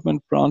 diesem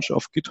Development Branch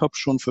auf GitHub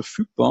schon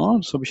verfügbar.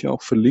 Das habe ich ja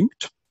auch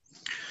verlinkt.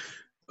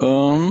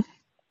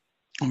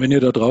 Wenn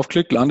ihr da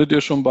draufklickt, landet ihr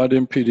schon bei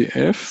dem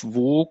PDF,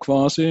 wo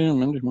quasi,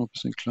 Moment, ich mache ein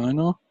bisschen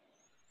kleiner.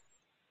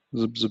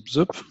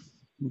 Zip.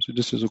 Sieht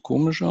das hier so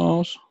komisch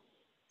aus?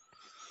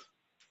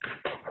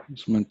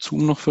 Ist mein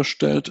Zoom noch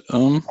verstellt.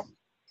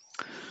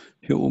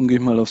 Hier oben gehe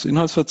ich mal aufs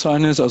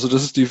Inhaltsverzeichnis. Also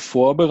das ist die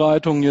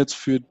Vorbereitung jetzt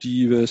für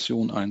die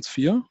Version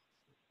 1.4.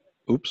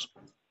 Ups.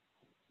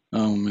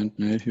 Moment,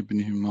 nee, hier bin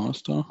ich im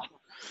Master.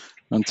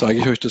 Dann zeige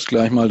ich euch das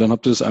gleich mal, dann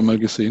habt ihr das einmal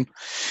gesehen.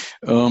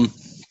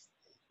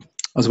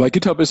 Also bei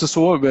GitHub ist es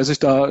so, wer sich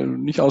da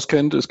nicht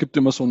auskennt, es gibt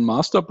immer so einen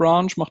Master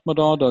Branch, macht man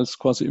da ist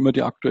quasi immer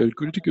die aktuell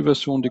gültige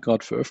Version, die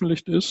gerade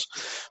veröffentlicht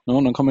ist. Ja,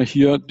 und dann kann man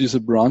hier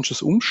diese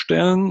Branches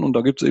umstellen und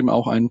da gibt es eben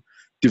auch einen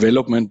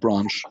Development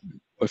Branch.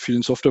 Bei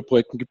vielen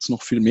Softwareprojekten gibt es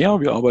noch viel mehr,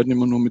 wir arbeiten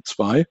immer nur mit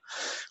 2.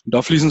 Und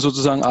da fließen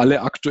sozusagen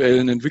alle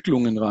aktuellen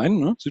Entwicklungen rein.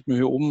 Ne? Sieht man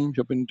hier oben, ich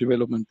habe den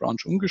Development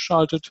Branch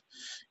umgeschaltet,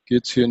 gehe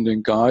jetzt hier in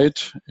den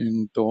Guide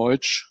in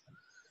Deutsch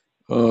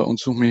und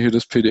suche mir hier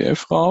das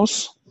PDF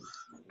raus.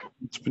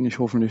 Jetzt bin ich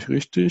hoffentlich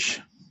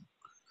richtig.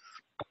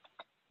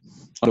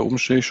 Da oben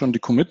stehe ich schon die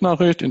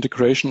Commit-Nachricht,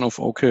 Integration of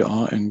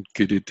OKR and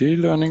GDD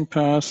Learning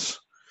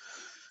Path.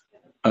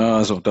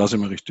 Also da sind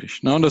wir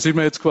richtig. Und da sieht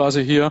man jetzt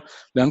quasi hier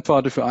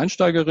Lernpfade für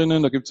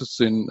Einsteigerinnen. Da gibt es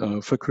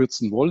den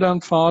verkürzten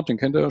Wohl-Lernpfad, den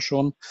kennt ihr ja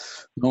schon.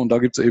 Und da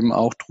gibt es eben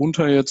auch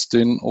drunter jetzt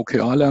den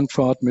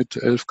OKR-Lernpfad mit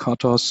 11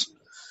 Katas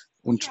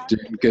und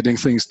den Getting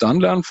Things Done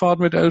Lernpfad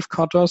mit 11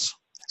 Katas,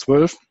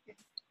 12.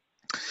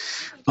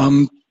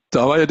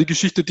 Da war ja die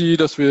Geschichte die,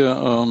 dass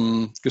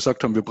wir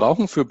gesagt haben, wir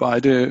brauchen für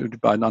die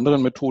beiden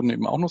anderen Methoden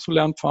eben auch noch so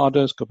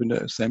Lernpfade. Es gab in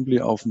der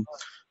Assembly auf dem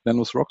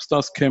lernOS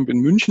Rockstars Camp in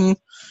München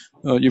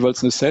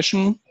jeweils eine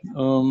Session,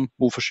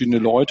 wo verschiedene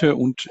Leute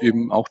und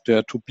eben auch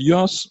der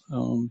Tobias,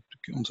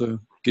 unser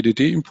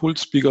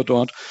GDD-Impuls-Speaker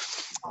dort,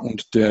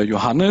 und der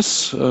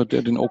Johannes, der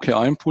den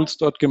OKR-Impuls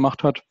dort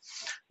gemacht hat,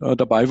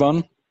 dabei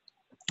waren.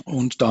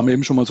 Und da haben wir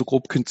eben schon mal so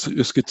grob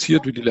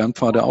skizziert, wie die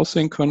Lernpfade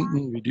aussehen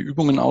könnten, wie die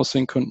Übungen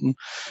aussehen könnten. Und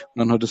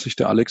dann hatte sich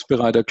der Alex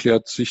bereit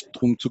erklärt, sich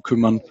darum zu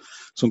kümmern,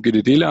 so einen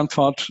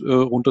GDD-Lernpfad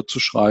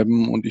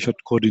runterzuschreiben. Und ich hatte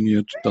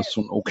koordiniert, dass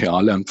so ein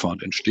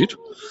OKR-Lernpfad entsteht.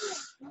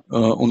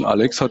 Und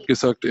Alex hat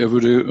gesagt, er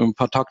würde ein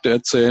paar Takte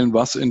erzählen,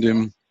 was in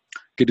dem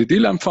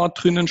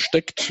GDD-Lernpfad drinnen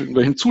steckt, in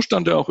welchem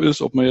Zustand er auch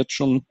ist, ob man jetzt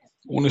schon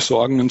ohne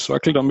Sorgen einen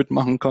Circle damit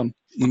machen kann.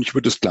 Und ich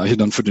würde das Gleiche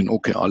dann für den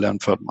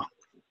OKR-Lernpfad machen.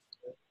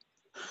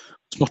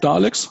 Ist noch da,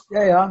 Alex?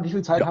 Ja, wie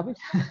viel Zeit habe ich?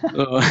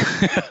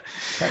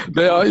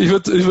 Naja, ich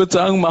würd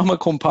sagen, machen wir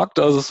kompakt,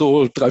 also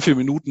so 3-4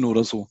 Minuten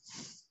oder so.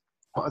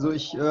 Also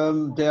das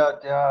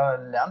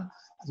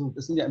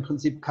sind ja im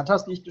Prinzip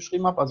Katas, die ich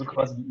beschrieben habe, also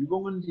quasi die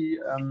Übungen, die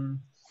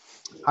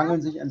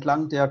hangeln sich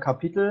entlang der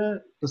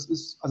Kapitel. Das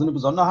ist, also eine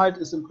Besonderheit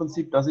ist im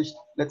Prinzip, dass ich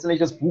letztendlich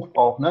das Buch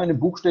brauche. Ne? In dem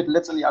Buch steht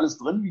letztendlich alles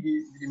drin, wie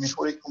die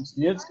Methodik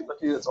funktioniert. Es gibt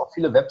natürlich jetzt auch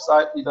viele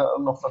Webseiten, die da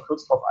noch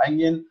verkürzt drauf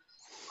eingehen.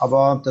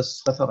 Aber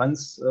das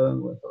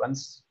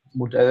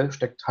Referenzmodell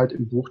steckt halt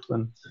im Buch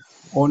drin.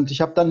 Und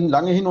ich habe dann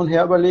lange hin und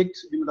her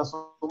überlegt, wie man das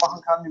so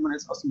machen kann, wie man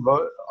jetzt aus dem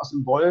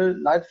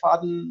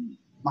Woll-Leitfaden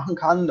machen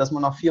kann, dass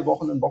man nach 4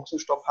 Wochen einen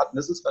Boxenstopp hat. Und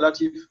das ist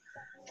relativ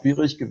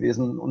schwierig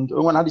gewesen. Und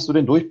irgendwann hatte ich so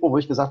den Durchbruch, wo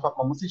ich gesagt habe,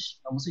 man muss sich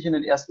in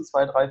den ersten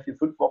 2, 3, 4,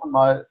 5 Wochen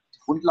mal die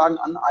Grundlagen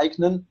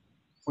aneignen.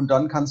 Und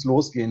dann kann es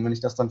losgehen, wenn ich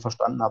das dann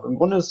verstanden habe. Im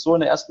Grunde ist es so,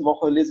 in der ersten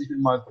Woche lese ich mir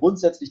mal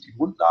grundsätzlich die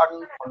Grundlagen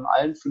von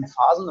allen 5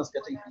 Phasen. Das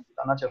Getting Things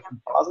Done hat ja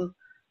 5 Phasen.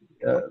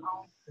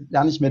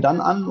 Lerne ich mir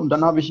dann an und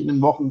dann habe ich in den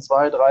Wochen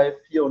 2, 3,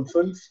 4 und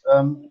 5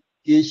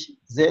 gehe ich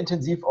sehr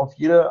intensiv auf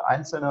jede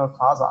einzelne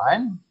Phase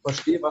ein,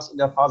 verstehe, was in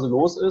der Phase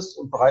los ist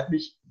und bereite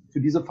mich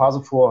für diese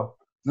Phase vor.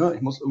 Ne?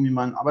 Ich muss irgendwie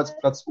meinen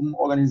Arbeitsplatz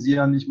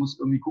umorganisieren, ich muss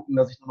irgendwie gucken,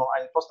 dass ich nur noch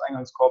einen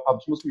Posteingangskorb habe,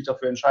 ich muss mich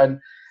dafür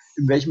entscheiden,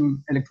 in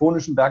welchem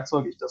elektronischen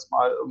Werkzeug ich das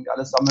mal irgendwie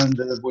alles sammeln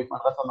will, wo ich mein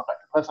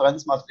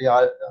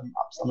Referenzmaterial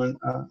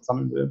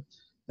sammeln will.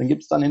 Dann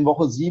gibt es dann in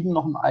Woche 7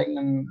 noch ein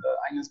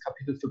eigenes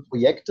Kapitel für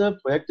Projekte.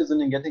 Projekte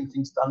sind in Getting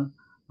Things Done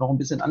noch ein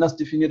bisschen anders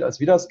definiert, als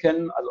wir das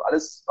kennen. Also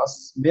alles,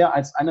 was mehr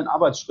als einen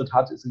Arbeitsschritt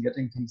hat, ist in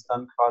Getting Things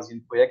Done quasi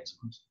ein Projekt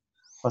und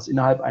was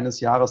innerhalb eines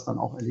Jahres dann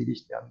auch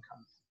erledigt werden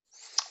kann.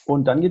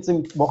 Und dann geht es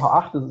in Woche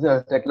 8, das ist ja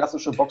der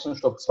klassische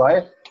Boxenstopp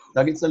 2,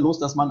 da geht es dann los,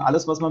 dass man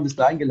alles, was man bis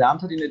dahin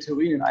gelernt hat in der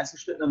Theorie, in den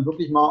Einzelschritten, dann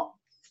wirklich mal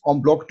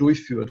en bloc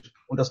durchführt.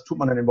 Und das tut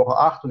man dann in Woche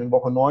 8 und in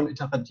Woche 9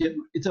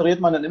 iteriert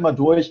man dann immer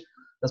durch,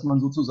 dass man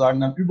sozusagen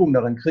dann Übungen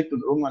darin kriegt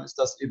und irgendwann ist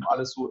das eben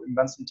alles so im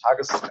ganzen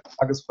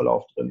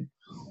Tagesverlauf drin.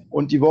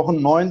 Und die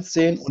Wochen 9,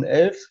 10 und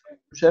 11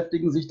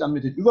 beschäftigen sich dann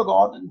mit den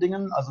übergeordneten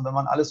Dingen, also wenn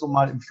man alles so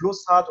mal im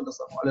Fluss hat und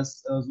das auch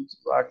alles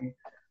sozusagen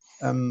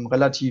also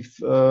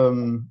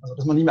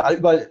dass man nicht mehr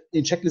überall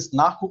in Checklisten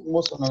nachgucken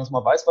muss, sondern dass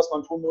man weiß, was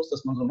man tun muss,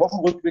 dass man so einen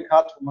Wochenrückblick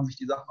hat, wo man sich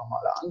die Sachen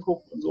nochmal alle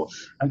anguckt und so.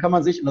 Dann kann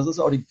man sich, und das ist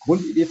auch die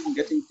Grundidee von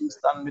Getting Things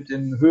Done mit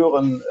den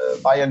höheren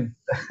Weihen,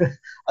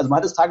 also man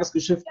hat das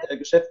Tagesgeschäft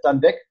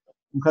dann weg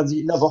und kann sich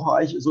in der Woche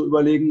eigentlich so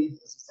überlegen,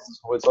 das ist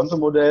dieses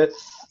Horizonte-Modell,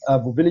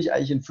 wo will ich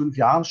eigentlich in 5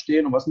 Jahren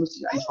stehen und was müsste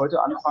ich eigentlich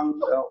heute anfangen,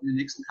 um den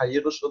nächsten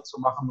Karriereschritt zu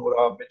machen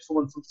oder mit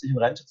 55 in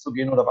Rente zu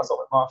gehen oder was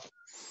auch immer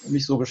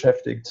mich so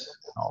beschäftigt.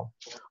 Genau.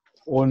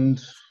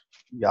 Und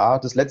ja,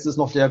 das letzte ist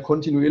noch der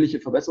kontinuierliche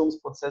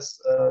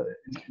Verbesserungsprozess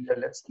in der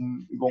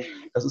letzten Übung.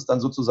 Das ist dann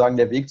sozusagen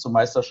der Weg zur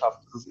Meisterschaft.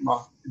 Das ist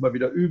immer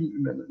wieder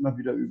üben, immer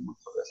wieder üben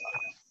und verbessern.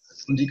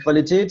 Und die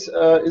Qualität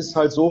ist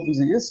halt so, wie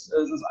sie ist.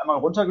 Es ist einmal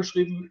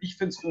runtergeschrieben. Ich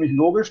finde es für mich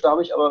logisch, da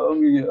habe ich aber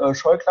irgendwie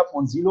Scheuklappen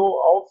und Silo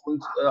auf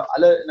und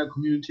alle in der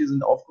Community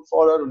sind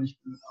aufgefordert und ich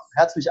bin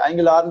herzlich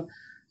eingeladen,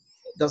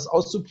 das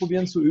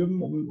auszuprobieren, zu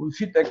üben, um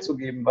Feedback zu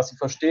geben, was sie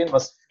verstehen,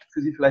 was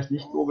für sie vielleicht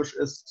nicht logisch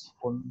ist.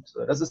 Und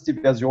das ist die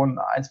Version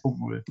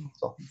 1.0.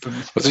 So,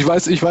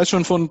 also ich weiß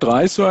schon von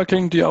 3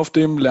 Circling, die auf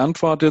dem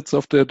Lernpfad jetzt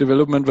auf der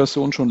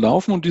Development-Version schon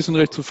laufen und die sind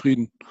recht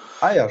zufrieden.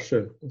 Ah ja,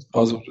 schön.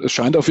 Also es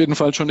scheint auf jeden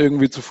Fall schon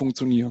irgendwie zu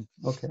funktionieren.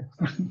 Okay.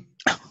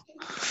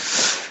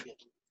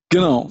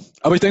 Genau.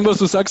 Aber ich denke, was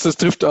du sagst, das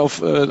trifft auf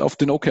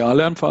den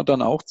OKR-Lernpfad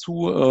dann auch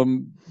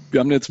zu. Wir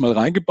haben jetzt mal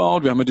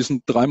reingebaut. Wir haben ja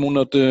diesen 3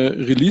 Monate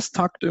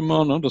Release-Takt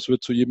immer, ne, dass wir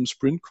zu jedem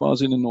Sprint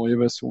quasi eine neue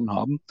Version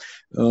haben.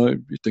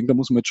 Ich denke, da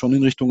muss man jetzt schon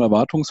in Richtung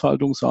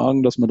Erwartungshaltung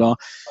sagen, dass man da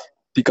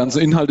die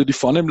ganzen Inhalte, die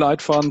vorne im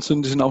Leitfaden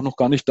sind, die sind auch noch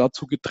gar nicht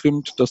dazu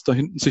getrimmt, dass da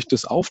hinten sich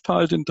das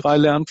aufteilt in 3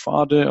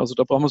 Lernpfade. Also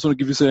da brauchen wir so eine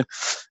gewisse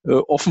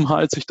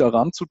Offenheit, sich da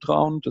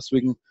ranzutrauen.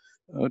 Deswegen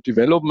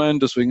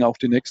Development, deswegen auch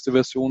die nächste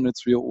Version,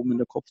 jetzt wie ihr oben in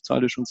der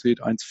Kopfzeile schon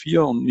seht, 1.4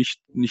 und nicht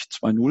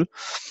 2.0.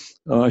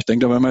 Ich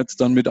denke, da werden wir jetzt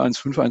dann mit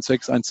 1.5,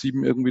 1.6,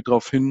 1.7 irgendwie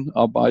darauf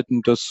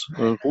hinarbeiten, das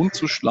rund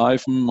zu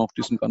schleifen, auch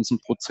diesen ganzen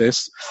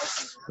Prozess.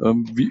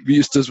 Wie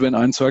ist das, wenn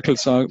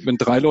wenn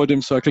 3 Leute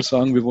im Circle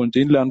sagen, wir wollen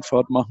den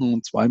Lernpfad machen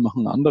und 2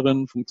 machen einen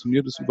anderen?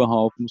 Funktioniert das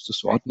überhaupt? Muss das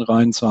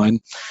sortenrein sein?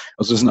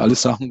 Also das sind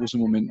alles Sachen, wo es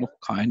im Moment noch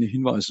keine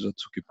Hinweise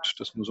dazu gibt.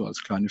 Das nur so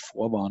als kleine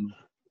Vorwarnung.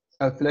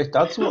 Vielleicht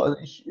dazu, also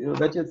ich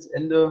werde jetzt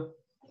Ende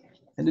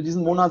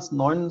diesen Monats einen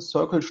neuen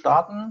Circle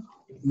starten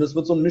und das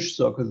wird so ein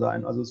Misch-Circle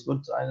sein. Also es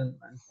wird ein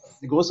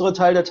größere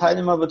Teil der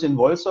Teilnehmer wird den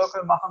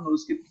Wall-Circle machen und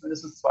es gibt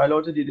mindestens 2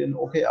 Leute, die den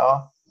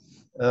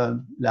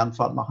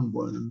OKR-Lernpfad machen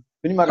wollen.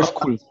 Bin ich mal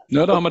gespannt. Cool.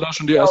 Ja, da haben wir da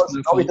schon die ersten.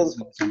 Ich glaube, dass es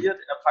funktioniert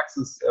in der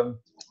Praxis.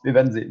 Wir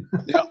werden sehen.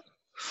 Ja.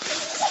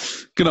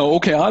 Genau,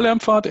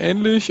 OKR-Lernpfad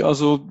ähnlich,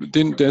 also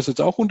der ist jetzt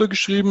auch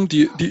runtergeschrieben.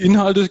 Die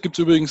Inhalte gibt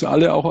es übrigens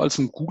alle auch als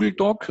ein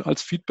Google-Doc,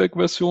 als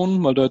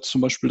Feedback-Version, weil da jetzt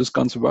zum Beispiel das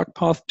ganze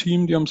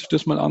Workpath-Team, die haben sich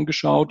das mal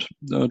angeschaut.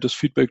 Das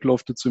Feedback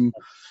läuft jetzt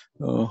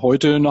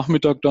heute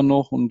Nachmittag dann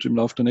noch und im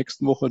Laufe der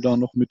nächsten Woche da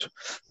noch mit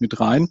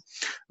rein.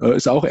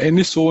 Ist auch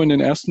ähnlich so, in den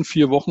ersten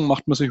 4 Wochen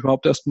macht man sich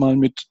überhaupt erstmal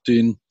mit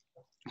den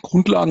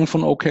Grundlagen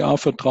von OKR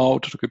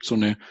vertraut. Da gibt es so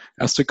eine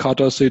erste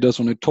Karte, seht ihr,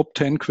 so eine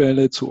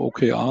Top-10-Quelle zu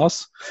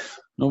OKRs,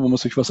 wo man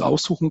sich was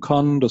aussuchen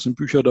kann. Da sind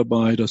Bücher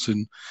dabei, da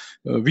sind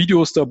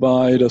Videos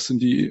dabei, da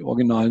sind die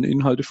originalen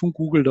Inhalte von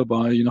Google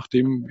dabei, je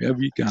nachdem, wer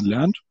wie gern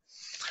lernt.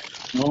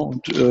 Ja,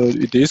 und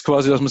die Idee ist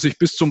quasi, dass man sich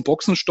bis zum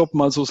Boxenstopp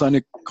mal so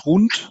seine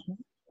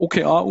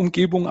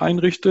Grund-OKR-Umgebung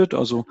einrichtet.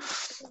 Also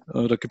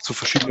da gibt es so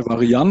verschiedene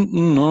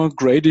Varianten. Ne?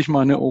 Grade ich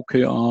meine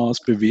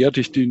OKRs, bewerte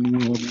ich die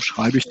nur,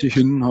 schreibe ich die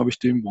hin, habe ich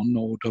die im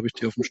OneNote, habe ich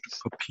die auf einem Stück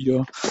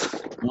Papier.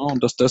 Ja,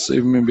 und dass das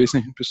eben im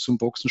Wesentlichen bis zum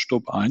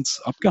Boxenstopp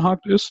 1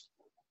 abgehakt ist.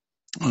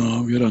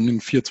 Wie ihr dann in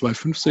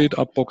 4.2.5 seht,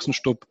 ab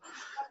Boxenstopp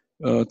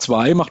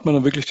 2 macht man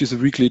dann wirklich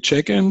diese Weekly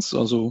Check-ins,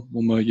 also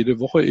wo man jede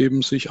Woche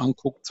eben sich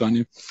anguckt,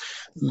 seine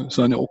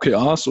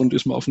OKRs und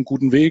ist man auf einem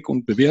guten Weg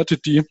und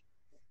bewertet die.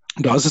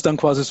 Und da ist es dann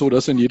quasi so,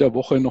 dass in jeder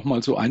Woche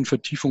nochmal so ein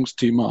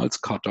Vertiefungsthema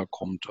als Cutter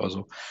kommt.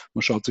 Also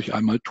man schaut sich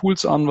einmal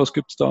Tools an, was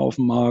gibt's da auf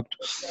dem Markt,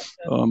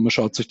 man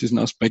schaut sich diesen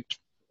Aspekt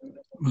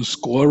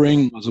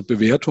Scoring, also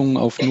Bewertungen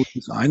auf 0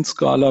 bis 1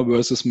 Skala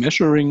versus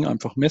Measuring,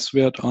 einfach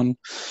Messwert an.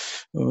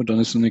 Dann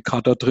ist eine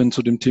Kata drin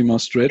zu dem Thema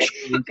Stretch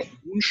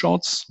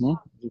Moonshots. Ne?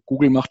 Also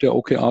Google macht ja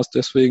OKRs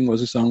deswegen, weil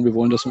sie sagen, wir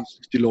wollen, dass uns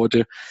die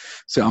Leute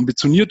sehr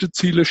ambitionierte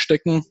Ziele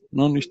stecken,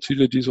 ne? Nicht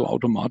Ziele, die so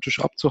automatisch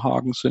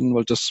abzuhaken sind,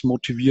 weil das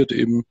motiviert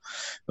eben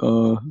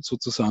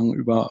sozusagen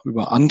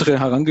über andere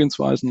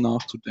Herangehensweisen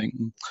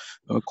nachzudenken.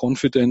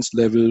 Confidence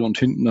Level und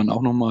hinten dann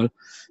auch nochmal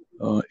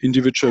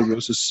Individual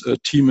versus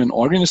Team and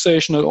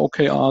Organizational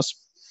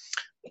OKRs.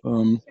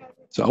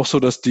 Ist ja auch so,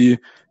 dass die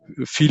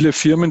viele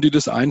Firmen, die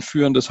das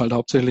einführen, das halt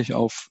hauptsächlich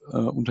auf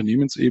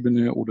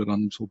Unternehmensebene oder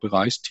dann so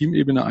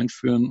Bereichsteamebene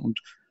einführen und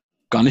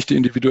gar nicht die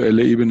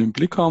individuelle Ebene im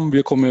Blick haben.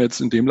 Wir kommen ja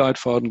jetzt in dem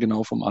Leitfaden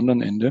genau vom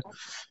anderen Ende.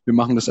 Wir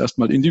machen das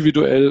erstmal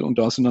individuell und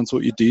da sind dann so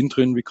Ideen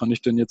drin, wie kann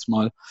ich denn jetzt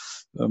mal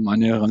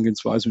meine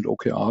Herangehensweise mit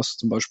OKRs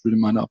zum Beispiel in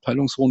meiner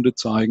Abteilungsrunde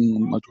zeigen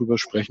und mal drüber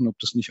sprechen, ob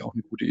das nicht auch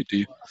eine gute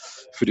Idee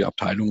für die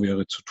Abteilung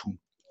wäre zu tun.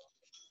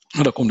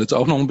 Da kommt jetzt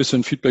auch noch ein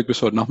bisschen Feedback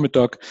bis heute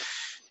Nachmittag.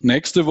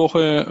 Nächste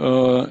Woche,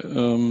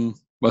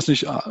 weiß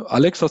nicht,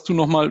 Alex, hast du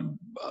noch mal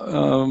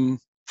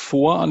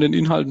vor, an den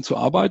Inhalten zu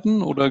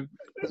arbeiten oder?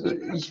 Also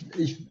ich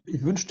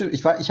wünschte,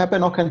 ich habe ja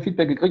noch kein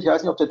Feedback gekriegt. Ich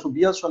weiß nicht, ob der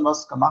Tobias schon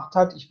was gemacht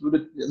hat.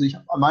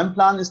 Mein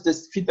Plan ist,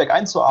 das Feedback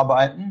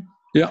einzuarbeiten.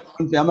 Ja.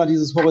 Und wir haben ja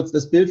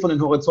das Bild von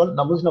den Horizonten,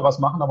 da muss ich noch was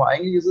machen, aber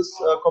eigentlich ist es,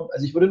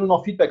 also ich würde nur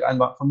noch Feedback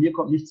einbauen. Von mir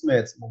kommt nichts mehr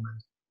jetzt im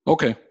Moment.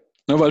 Okay.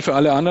 Ja, weil für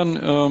alle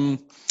anderen,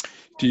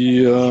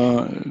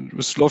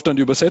 es läuft dann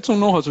die Übersetzung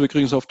noch, also wir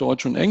kriegen es auf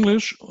Deutsch und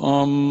Englisch.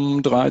 Am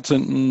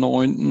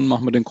 13.09.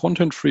 machen wir den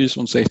Content Freeze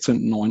und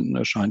 16.09.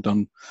 erscheint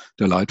dann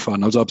der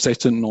Leitfaden. Also ab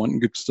 16.09.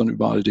 gibt es dann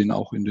überall den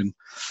auch in den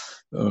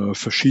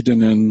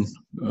verschiedenen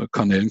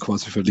Kanälen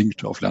quasi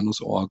verlinkt auf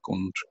lernOS.org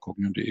und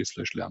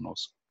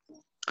cognion.de/lernOS.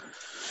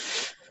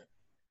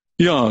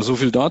 Ja, so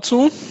viel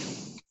dazu.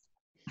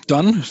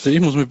 Dann, ich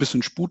muss mich ein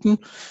bisschen sputen,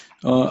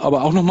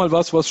 aber auch nochmal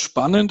was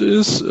spannend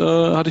ist,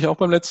 hatte ich auch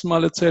beim letzten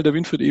Mal erzählt, der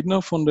Winfried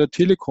Ebner von der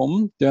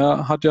Telekom,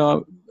 der hat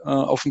ja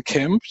auf dem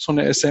Camp so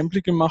eine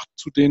Assembly gemacht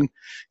zu den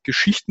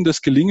Geschichten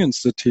des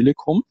Gelingens der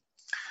Telekom.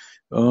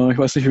 Ich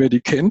weiß nicht, wer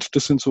die kennt,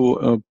 das sind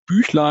so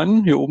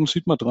Büchlein, hier oben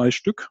sieht man 3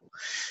 Stück,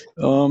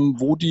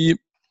 wo die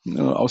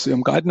aus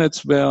ihrem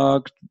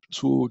Guide-Netzwerk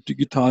zu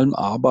digitalem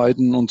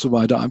Arbeiten und so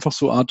weiter einfach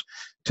so eine Art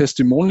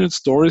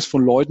Testimonial-Stories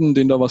von Leuten,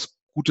 denen da was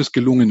Gutes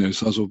gelungen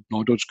ist. Also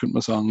neudeutsch könnte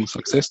man sagen,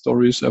 Success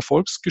Stories,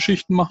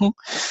 Erfolgsgeschichten machen.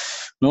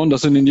 Ja, und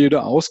das sind in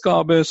jeder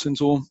Ausgabe, sind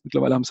so,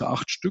 mittlerweile haben sie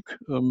 8 Stück,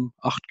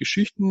 8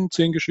 Geschichten,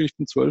 10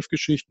 Geschichten, 12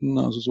 Geschichten,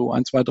 also so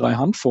 1, 2, 3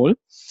 Handvoll.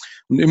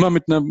 Und immer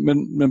mit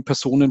einem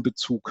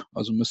Personenbezug.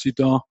 Also man sieht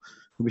da,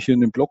 habe ich hier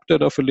in dem Blog, der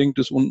da verlinkt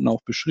ist, unten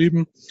auch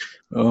beschrieben.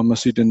 Man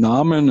sieht den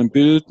Namen, ein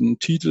Bild, einen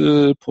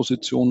Titel,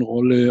 Position,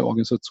 Rolle,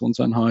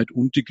 Organisationseinheit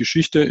und die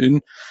Geschichte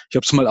ich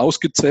habe es mal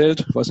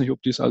ausgezählt, ich weiß nicht,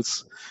 ob die es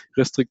als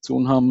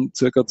Restriktion haben,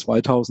 circa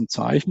 2000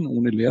 Zeichen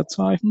ohne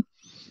Leerzeichen.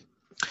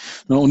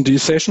 Und die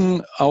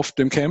Session auf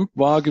dem Camp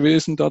war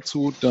gewesen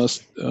dazu,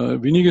 dass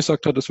Winnie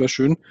gesagt hat, es wäre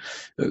schön,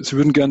 sie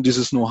würden gern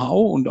dieses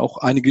Know-how und auch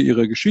einige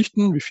ihrer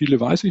Geschichten, wie viele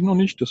weiß ich noch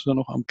nicht, das ist ja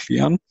noch am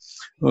Klären,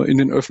 in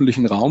den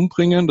öffentlichen Raum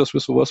bringen, dass wir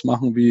sowas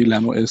machen wie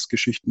lernOS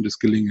Geschichten des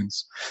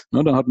Gelingens.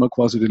 Dann hat man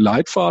quasi den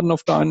Leitfaden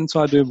auf der einen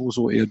Seite, wo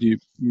so eher die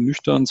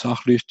nüchtern,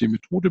 sachlich die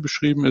Methode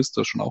beschrieben ist,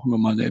 da ist schon auch immer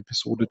mal eine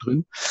Episode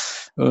drin,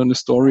 eine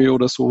Story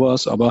oder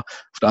sowas, aber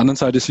auf der anderen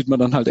Seite sieht man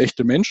dann halt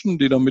echte Menschen,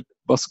 die damit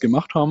was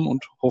gemacht haben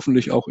und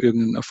hoffentlich auch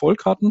irgendeinen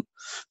Erfolg hatten.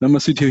 Man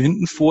sieht hier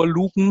hinten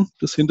vorluken,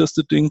 das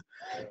hinterste Ding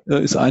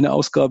ist eine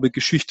Ausgabe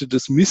Geschichte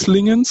des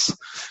Misslingens.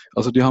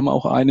 Also die haben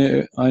auch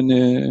eine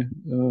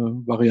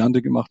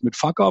Variante gemacht mit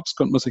Fuck-Ups,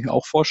 könnte man sich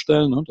auch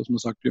vorstellen, dass man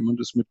sagt,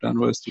 jemand ist mit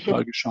lernOS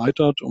total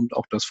gescheitert und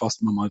auch das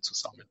fassen wir mal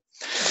zusammen.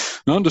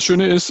 Ja, und das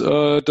Schöne ist,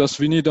 dass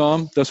Winnie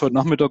da ist heute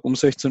Nachmittag um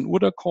 16 Uhr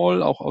der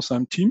Call, auch aus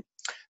seinem Team,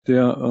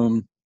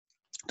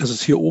 das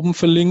ist hier oben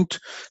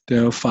verlinkt,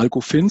 der Falco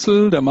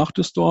Finzel, der macht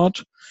es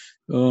dort.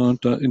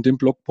 Da in dem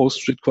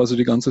Blogpost steht quasi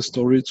die ganze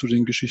Story zu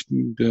den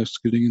Geschichten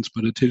des Gelingens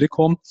bei der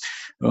Telekom.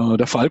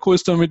 Der Falco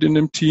ist damit in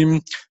dem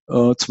Team,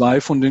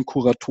 2 von den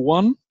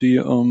Kuratoren,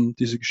 die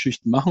diese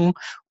Geschichten machen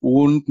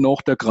und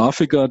noch der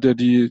Grafiker, der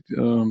die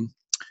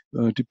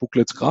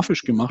Booklets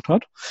grafisch gemacht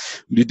hat.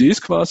 Und die Idee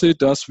ist quasi,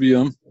 dass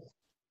wir,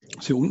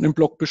 ist hier unten im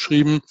Blog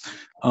beschrieben,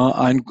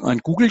 ein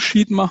Google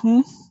Sheet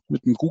machen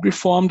mit einem Google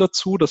Form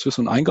dazu, dass wir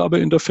so ein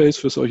Eingabeinterface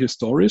für solche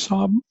Stories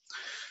haben,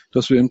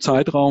 dass wir im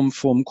Zeitraum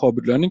vom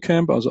Corporate Learning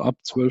Camp, also ab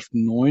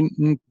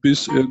 12.09.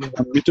 bis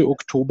Mitte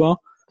Oktober,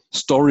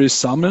 Stories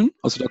sammeln.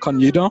 Also da kann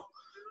jeder,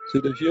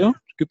 seht ihr hier,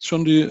 gibt's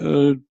schon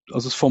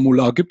also das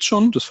Formular gibt's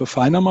schon, das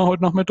verfeinern wir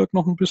heute Nachmittag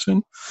noch ein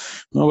bisschen,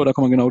 aber da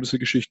kann man genau diese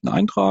Geschichten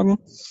eintragen.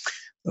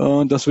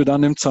 Dass wir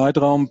dann im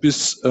Zeitraum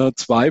bis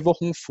 2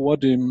 Wochen vor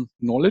dem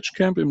Knowledge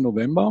Camp im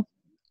November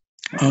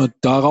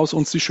daraus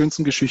uns die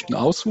schönsten Geschichten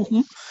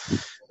aussuchen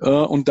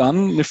und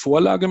dann eine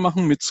Vorlage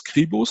machen mit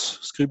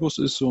Scribus. Scribus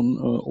ist so ein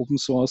Open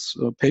Source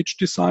Page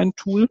Design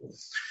Tool,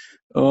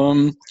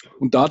 und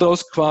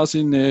daraus quasi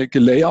eine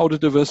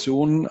gelayoutete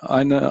Version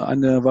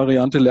eine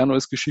Variante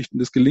lernOS-Geschichten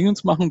des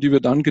Gelingens machen, die wir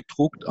dann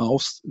gedruckt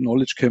aufs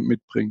Knowledge Camp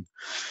mitbringen.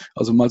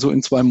 Also mal so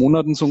in 2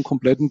 Monaten so einen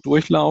kompletten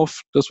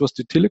Durchlauf, das, was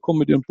die Telekom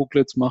mit ihren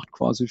Booklets macht,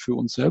 quasi für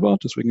uns selber.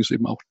 Deswegen ist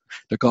eben auch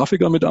der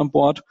Grafiker mit an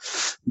Bord.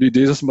 Und die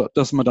Idee ist,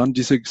 dass wir dann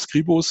diese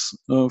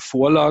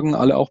Scribus-Vorlagen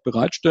alle auch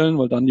bereitstellen,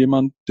 weil dann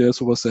jemand, der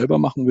sowas selber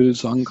machen will,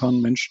 sagen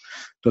kann, Mensch,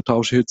 da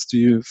tausche ich jetzt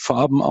die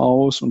Farben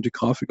aus und die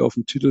Grafik auf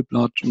dem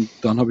Titelblatt und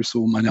dann habe ich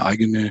so meine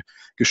eigene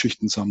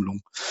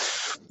Geschichtensammlung.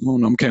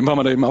 Und am Camp haben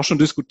wir da eben auch schon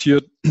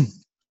diskutiert,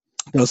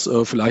 dass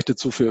vielleicht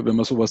jetzt so für, wenn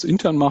man sowas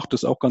intern macht,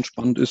 das auch ganz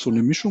spannend ist, so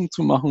eine Mischung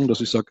zu machen,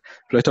 dass ich sage,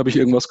 vielleicht habe ich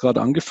irgendwas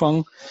gerade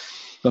angefangen,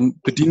 dann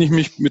bediene ich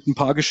mich mit ein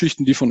paar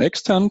Geschichten, die von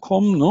extern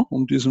kommen, ne,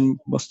 um diesem,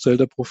 was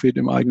zählt der Prophet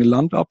im eigenen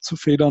Land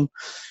abzufedern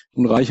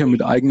und reiche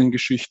mit eigenen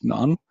Geschichten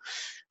an.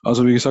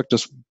 Also wie gesagt,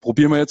 das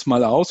probieren wir jetzt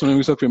mal aus und wie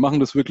gesagt, wir machen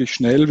das wirklich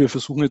schnell, wir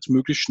versuchen jetzt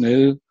möglichst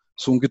schnell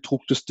so ein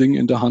gedrucktes Ding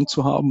in der Hand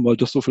zu haben, weil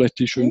das so vielleicht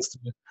die schönste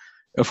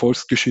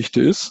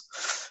Erfolgsgeschichte ist.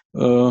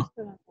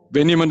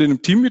 Wenn jemand in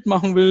einem Team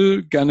mitmachen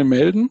will, gerne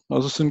melden.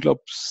 Also es sind,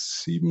 glaube ich,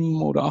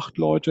 7 oder 8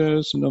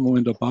 Leute sind im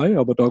Moment dabei,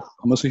 aber da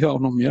kann man sicher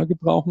auch noch mehr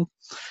gebrauchen.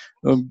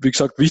 Wie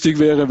gesagt, wichtig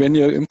wäre, wenn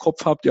ihr im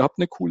Kopf habt, ihr habt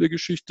eine coole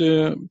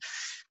Geschichte,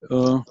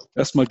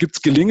 erstmal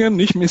gibt's Gelingen,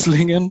 nicht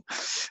Misslingen,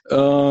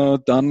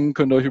 dann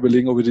könnt ihr euch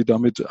überlegen, ob ihr die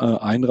damit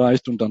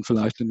einreicht und dann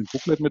vielleicht in dem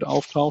Booklet mit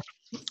auftaucht.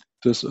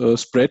 Das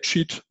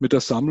Spreadsheet mit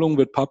der Sammlung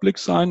wird public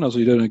sein, also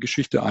jeder, der eine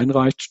Geschichte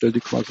einreicht, stellt die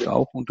quasi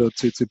auch unter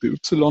CCBY.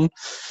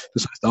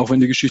 Das heißt, auch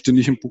wenn die Geschichte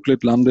nicht im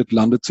Booklet landet,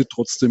 landet sie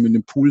trotzdem in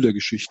dem Pool der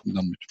Geschichten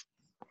dann mit.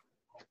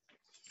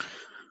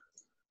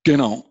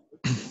 Genau.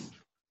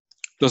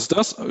 Das ist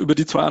das. Über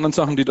die 2 anderen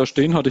Sachen, die da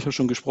stehen, hatte ich ja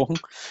schon gesprochen.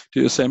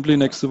 Die Assembly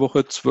nächste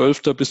Woche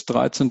 12. bis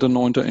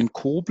 13.09. in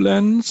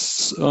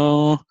Koblenz. Ich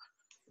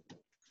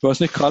weiß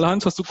nicht,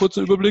 Karl-Heinz, hast du kurz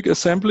einen Überblick?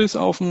 Assemblies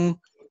auf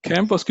dem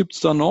Camp, was gibt's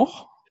da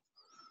noch?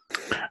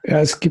 Ja,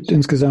 es gibt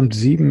insgesamt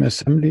 7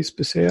 Assemblies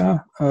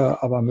bisher,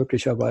 aber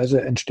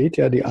möglicherweise entsteht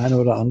ja die eine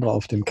oder andere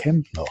auf dem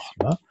Camp noch.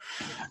 Ne?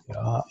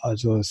 Ja,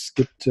 also es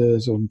gibt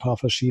so ein paar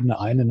verschiedene.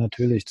 Eine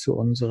natürlich zu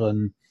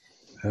unseren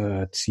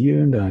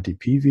Zielen. Da hat die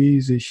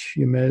Piwi sich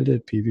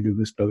gemeldet. Piwi, du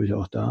bist, glaube ich,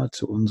 auch da,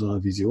 zu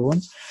unserer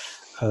Vision.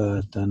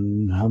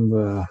 Dann haben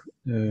wir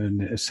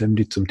eine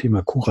Assembly zum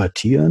Thema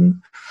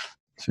Kuratieren.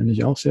 Das finde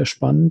ich auch sehr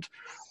spannend.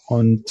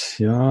 Und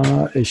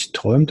ja, ich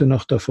träumte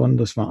noch davon,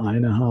 dass wir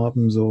eine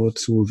haben, so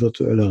zu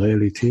virtueller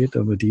Realität,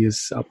 aber die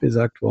ist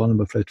abgesagt worden,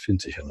 aber vielleicht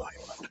findet sich ja noch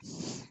jemand.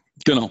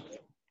 Genau.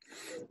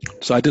 Die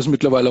Seite ist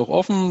mittlerweile auch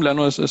offen.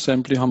 lernOS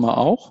Assembly haben wir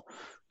auch.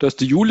 Da ist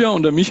die Julia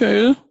und der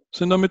Michael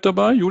sind da mit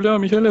dabei. Julia,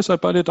 Michael, ihr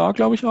seid beide da,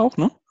 glaube ich, auch,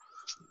 ne?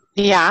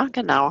 Ja,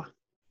 genau.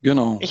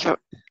 Genau.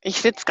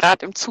 Ich sitze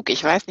gerade im Zug.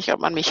 Ich weiß nicht,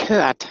 ob man mich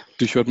hört.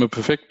 Dich hört man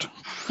perfekt.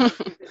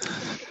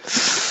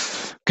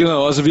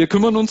 Genau, also wir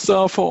kümmern uns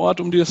da vor Ort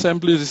um die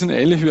Assembly. Die sind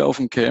ähnlich wie auf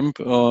dem Camp.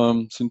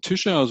 Sind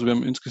Tische, also wir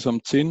haben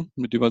insgesamt 10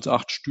 mit jeweils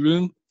 8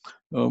 Stühlen.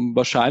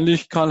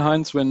 Wahrscheinlich,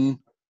 Karl-Heinz, weil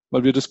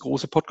wir das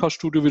große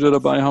Podcast-Studio wieder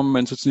dabei haben,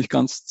 wenn es jetzt nicht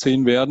ganz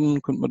 10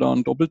 werden, könnten wir da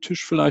einen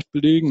Doppeltisch vielleicht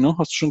belegen. Ne?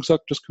 Hast du schon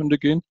gesagt, das könnte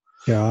gehen?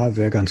 Ja,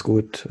 wäre ganz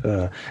gut.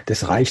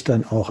 Das reicht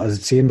dann auch. Also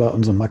 10 war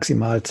unsere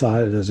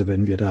Maximalzahl. Also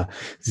wenn wir da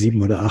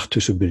 7 oder 8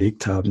 Tische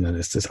belegt haben, dann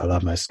ist das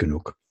allermeist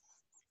genug.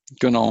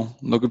 Genau.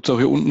 Und da gibt es auch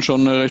hier unten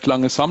schon eine recht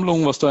lange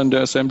Sammlung, was da in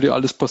der Assembly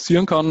alles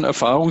passieren kann.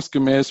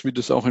 Erfahrungsgemäß, wie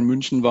das auch in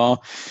München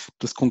war,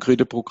 das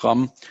konkrete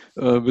Programm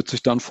wird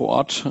sich dann vor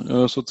Ort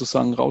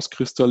sozusagen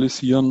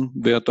rauskristallisieren,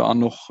 wer da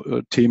noch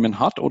Themen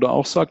hat oder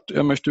auch sagt,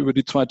 er möchte über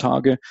die 2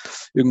 Tage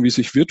irgendwie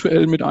sich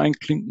virtuell mit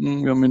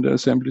einklinken. Wir haben in der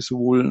Assembly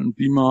sowohl einen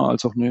Beamer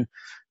als auch eine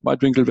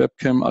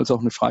Weitwinkel-Webcam als auch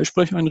eine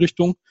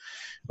Freisprecheinrichtung.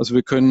 Also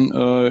wir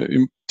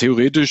können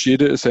theoretisch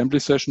jede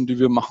Assembly-Session, die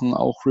wir machen,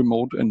 auch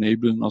remote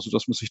enablen, also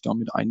dass man sich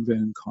damit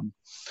einwählen kann.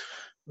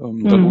 Da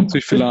lohnt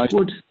sich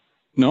vielleicht,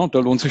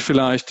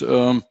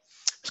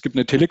 es gibt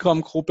eine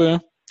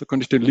Telegram-Gruppe, da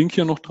könnte ich den Link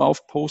hier noch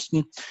drauf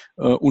posten,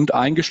 und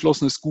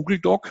eingeschlossenes Google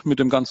Doc mit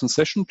dem ganzen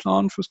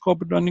Sessionplan fürs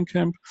Corporate Learning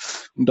Camp.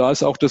 Und da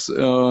ist auch das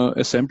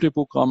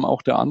Assembly-Programm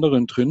auch der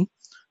anderen drin.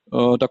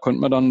 Da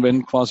könnte man dann,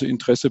 wenn quasi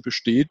Interesse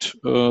besteht,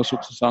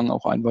 sozusagen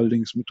auch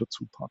Einwahllinks mit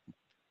dazu packen.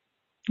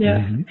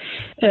 Ja.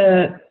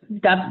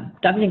 Darf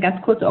ich eine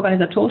ganz kurze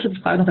organisatorische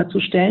Frage noch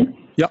dazu stellen?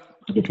 Ja,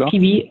 klar.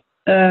 TV,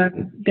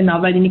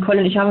 genau, weil die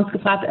Nicole und ich haben uns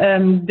gefragt,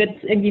 wird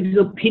es irgendwie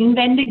so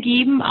Pinwände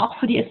geben, auch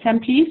für die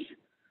Assemblies?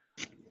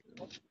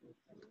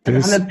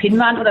 Also haben wir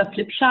Pinwand oder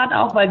Flipchart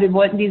auch, weil wir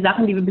wollten die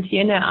Sachen, die wir bis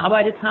hierhin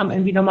erarbeitet haben,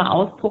 irgendwie nochmal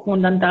ausdrucken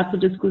und dann da zur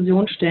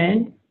Diskussion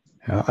stellen.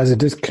 Ja, also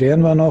das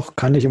klären wir noch,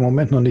 kann ich im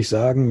Moment noch nicht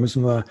sagen,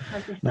 müssen wir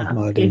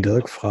nochmal den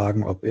Dirk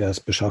fragen, ob er es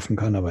beschaffen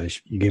kann, aber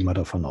ich gehe mal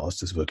davon aus,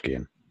 das wird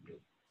gehen.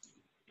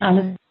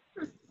 Alles.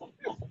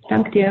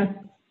 Danke dir.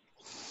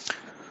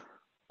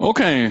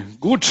 Okay,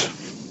 gut.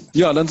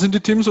 Ja, dann sind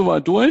die Themen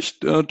soweit durch.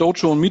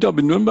 Dojo und Meetup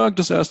in Nürnberg.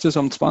 Das erste ist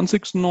am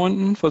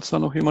 20.09., falls da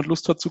noch jemand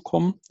Lust hat zu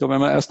kommen. Da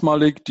werden wir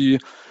erstmalig die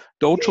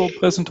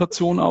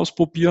Dojo-Präsentation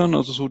ausprobieren,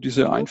 also so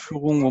diese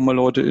Einführung, wo man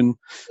Leute in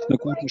einer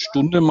guten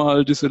Stunde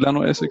mal diese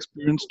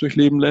lernOS-Experience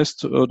durchleben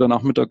lässt. Der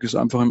Nachmittag ist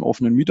einfach im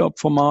offenen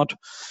Meetup-Format.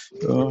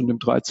 In dem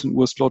 13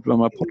 Uhr Slot werden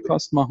wir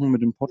Podcast machen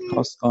mit dem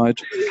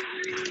Podcast-Guide.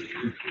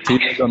 Die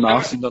Themen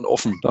danach sind dann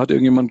offen. Da hat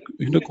irgendjemand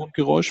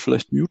Hintergrundgeräusch,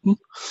 vielleicht muten.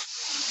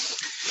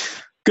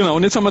 Genau,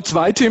 und jetzt haben wir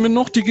 2 Themen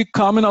noch, die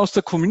kamen aus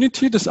der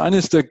Community. Das eine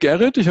ist der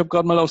Gerrit. Ich habe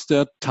gerade mal aus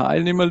der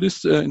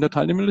Teilnehmerliste, in der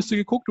Teilnehmerliste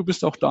geguckt. Du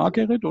bist auch da,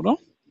 Gerrit, oder?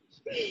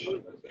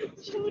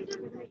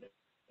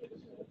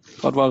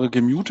 Gerade war er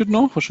gemutet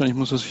noch. Wahrscheinlich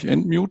muss er sich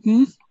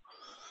entmuten.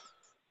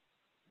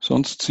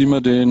 Sonst ziehen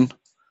wir den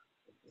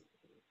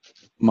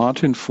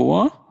Martin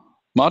vor.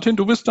 Martin,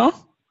 du bist da?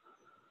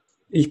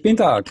 Ich bin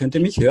da. Könnt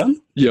ihr mich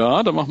hören?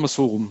 Ja, dann machen wir es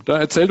so rum. Da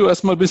erzähl du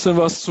erstmal ein bisschen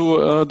was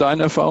zu deinen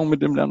Erfahrungen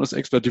mit dem lernOS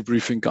Expert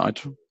Debriefing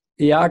Guide.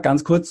 Ja,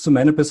 ganz kurz zu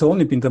meiner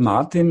Person. Ich bin der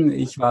Martin.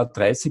 Ich war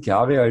 30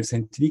 Jahre als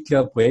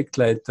Entwickler,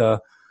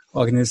 Projektleiter,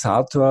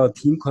 Organisator,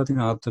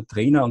 Teamkoordinator,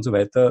 Trainer und so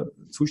weiter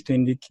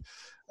zuständig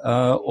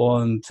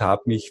und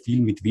habe mich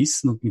viel mit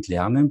Wissen und mit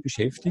Lernen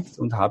beschäftigt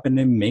und habe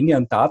eine Menge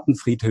an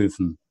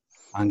Datenfriedhöfen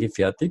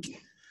angefertigt.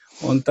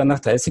 Und dann nach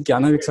 30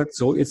 Jahren habe ich gesagt,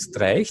 so, jetzt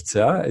reicht's,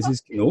 ja, es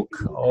ist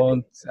genug,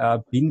 und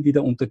bin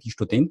wieder unter die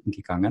Studenten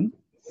gegangen.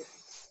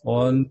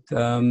 Und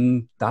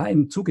da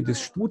im Zuge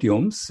des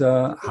Studiums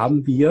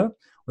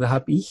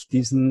habe ich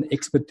diesen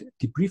Expert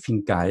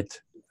Debriefing Guide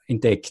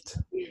entdeckt.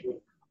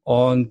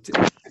 Und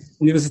im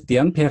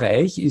universitären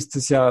Bereich ist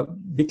es ja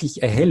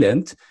wirklich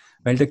erhellend,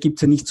 weil da gibt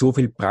es ja nicht so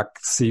viel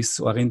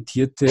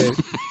praxisorientierte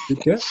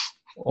Stücke.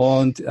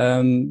 Und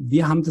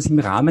wir haben das im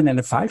Rahmen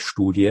einer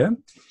Fallstudie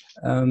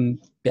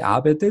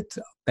bearbeitet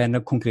bei einer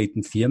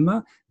konkreten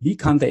Firma. Wie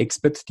kann der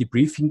Expert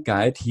Debriefing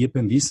Guide hier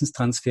beim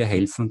Wissenstransfer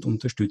helfen und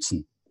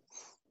unterstützen?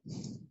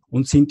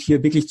 Und sind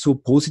hier wirklich zu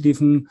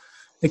positiven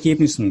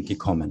Ergebnissen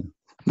gekommen.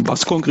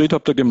 Was konkret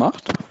habt ihr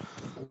gemacht?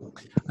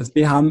 Also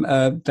wir haben,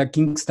 da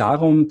ging es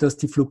darum, dass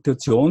die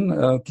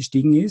Fluktuation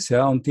gestiegen ist,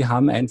 ja, und die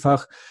haben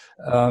einfach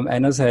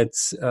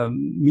einerseits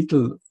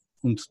Mittel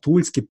und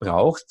Tools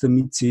gebraucht,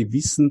 damit sie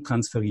Wissen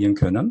transferieren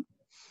können,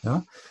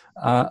 ja,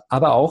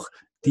 aber auch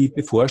die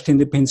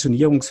bevorstehende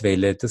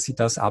Pensionierungswelle, dass sie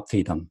das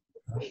abfedern.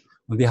 Ja.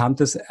 Und wir haben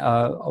das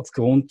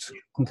aufgrund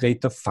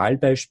konkreter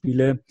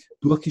Fallbeispiele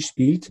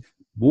durchgespielt.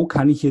 Wo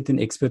kann ich hier den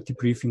Expert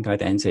Debriefing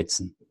Guide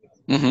einsetzen?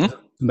 Mhm.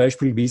 Zum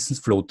Beispiel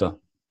Wissensfloater.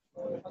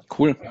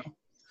 Cool.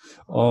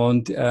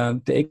 Und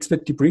der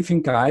Expert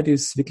Debriefing Guide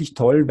ist wirklich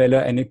toll, weil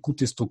er eine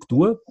gute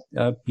Struktur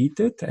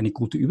bietet, eine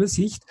gute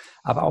Übersicht,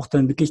 aber auch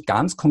dann wirklich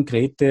ganz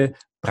konkrete,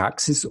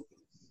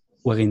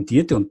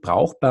 praxisorientierte und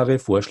brauchbare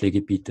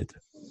Vorschläge bietet.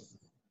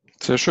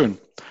 Sehr schön.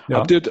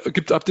 Ja. Habt ihr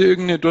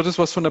irgendeine, du hattest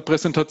was von der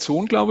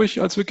Präsentation, glaube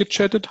ich, als wir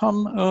gechattet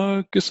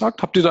haben,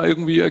 gesagt. Habt ihr da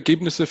irgendwie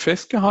Ergebnisse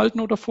festgehalten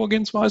oder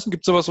Vorgehensweisen?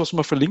 Gibt es da was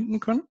wir verlinken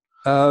können?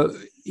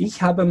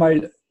 Ich habe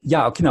mal,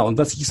 ja, genau. Und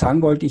was ich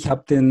sagen wollte, ich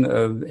habe den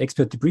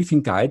Expert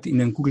Debriefing Guide in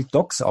den Google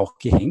Docs auch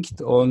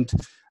gehängt, und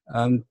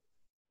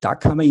da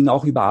kann man ihn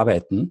auch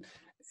überarbeiten.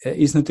 Er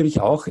ist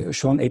natürlich auch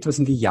schon etwas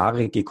in die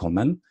Jahre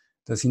gekommen.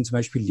 Da sind zum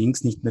Beispiel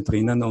Links nicht mehr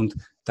drinnen, und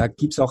da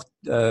gibt's auch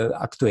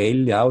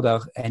aktuell, ja, oder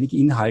auch einige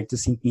Inhalte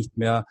sind nicht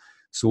mehr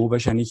so,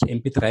 wahrscheinlich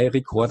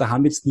MP3-Rekorder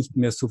haben jetzt nicht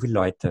mehr so viele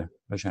Leute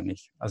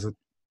wahrscheinlich. Also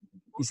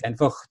ist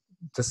einfach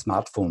das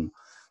Smartphone,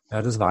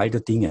 ja, das Wahl der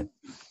Dinge.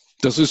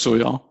 Das ist so,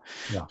 ja.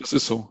 Das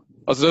ist so.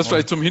 Also das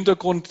vielleicht zum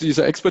Hintergrund,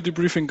 dieser Expert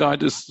Debriefing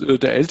Guide ist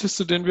der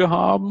älteste, den wir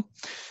haben.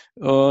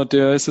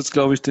 Der ist jetzt,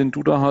 glaube ich, den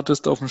du da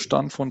hattest, auf dem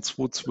Stand von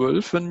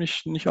 2012, wenn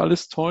mich nicht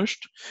alles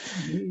täuscht.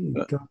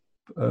 Ich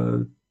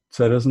glaube,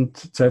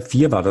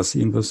 2004 war das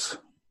irgendwas.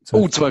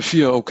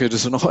 2004, okay,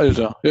 das ist noch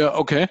älter. Ja,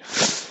 okay.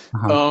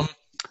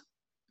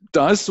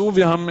 Da ist so,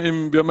 wir haben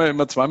ja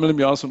immer zweimal im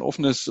Jahr so ein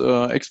offenes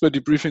Expert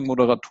Debriefing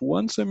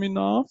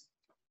Moderatoren-Seminar.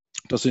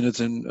 Das sind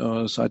jetzt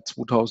seit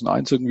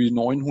 2001 irgendwie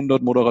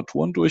 900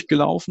 Moderatoren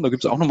durchgelaufen. Da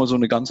gibt es auch nochmal so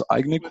eine ganz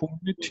eigene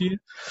Community.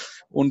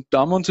 Und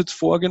da haben wir uns jetzt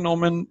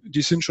vorgenommen,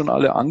 die sind schon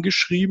alle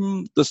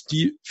angeschrieben, dass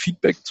die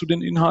Feedback zu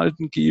den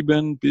Inhalten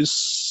geben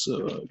bis,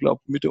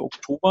 glaube Mitte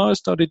Oktober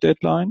ist da die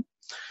Deadline.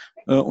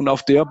 Und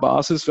auf der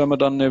Basis werden wir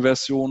dann eine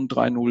Version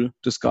 3.0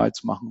 des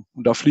Guides machen.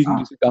 Und da fliegen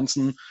diese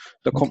ganzen,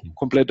 da kommt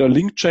kompletter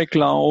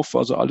Link-Checklauf,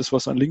 also alles,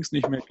 was an Links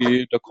nicht mehr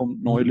geht, da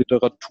kommt neue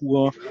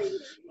Literatur.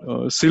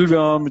 Mit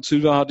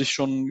Silvia hatte ich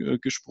schon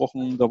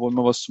gesprochen, da wollen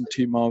wir was zum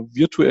Thema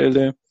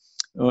virtuelle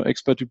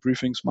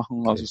Expert-Debriefings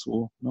machen, also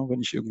so, ne,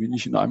 wenn ich irgendwie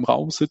nicht in einem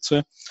Raum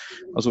sitze.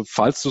 Also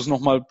falls du es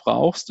nochmal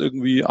brauchst,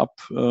 irgendwie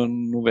ab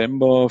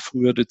November,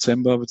 früher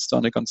Dezember wird es da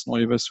eine ganz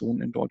neue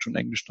Version in Deutsch und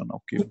Englisch dann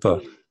auch geben.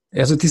 Super.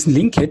 Also diesen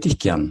Link hätte ich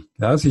gern.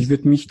 Ja, also ich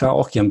würde mich da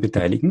auch gern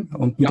beteiligen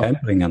und mit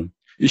einbringen.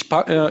 Ich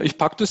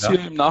pack das hier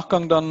im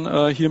Nachgang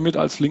dann hier mit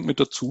als Link mit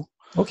dazu.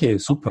 Okay,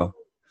 super.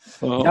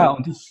 Ja,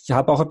 und ich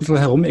habe auch ein bisschen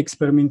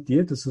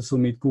herumexperimentiert, also so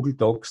mit Google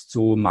Docs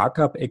zu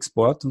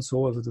Markup-Export und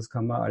so. Also das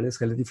kann man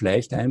alles relativ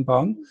leicht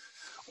einbauen.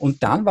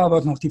 Und dann war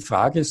aber noch die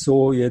Frage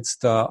so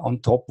jetzt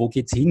on top, wo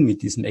geht's hin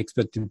mit diesem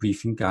Expert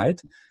Debriefing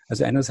Guide?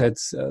 Also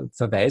einerseits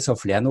Verweis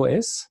auf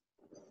lernOS.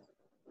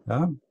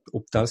 Ja,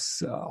 ob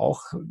das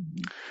auch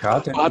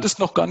gerade das ist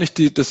noch gar nicht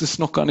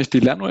die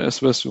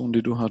lernOS-Version,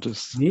 die du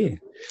hattest. Nee.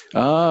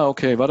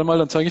 Okay. Warte mal,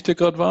 dann zeige ich dir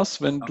gerade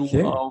was. Wenn du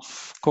Okay.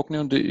 auf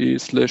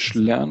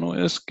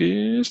cognion.de/lernOS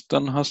gehst,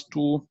 dann hast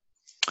du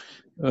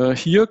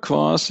hier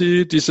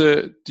quasi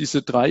diese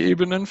 3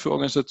 Ebenen für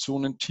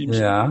Organisationen, Teams.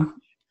 Ja.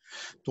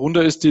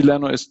 Drunter ist die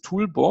lernOS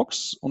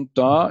Toolbox und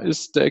da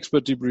ist der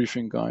Expert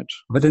Debriefing Guide.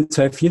 Aber den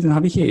 2.4, den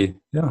habe ich eh.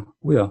 Ja,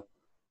 oh ja.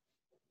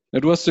 Ja,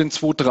 du hast den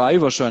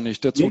 2.3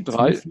 wahrscheinlich. Der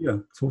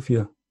 2.3.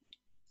 2.4.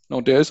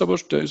 Und der ist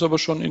aber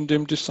schon in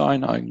dem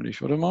Design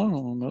eigentlich. Warte mal,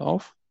 machen wir mal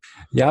auf.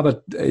 Ja,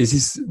 aber es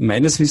ist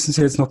meines Wissens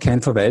jetzt noch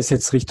kein Verweis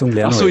jetzt Richtung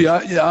lernOS. Ach so,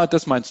 ja,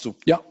 das meinst du.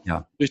 Ja.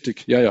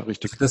 Richtig. Ja,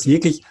 richtig. Also das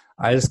wirklich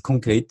als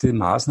konkrete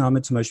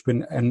Maßnahme, zum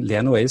Beispiel ein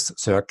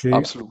lernOS-Circle.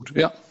 Absolut,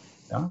 ja.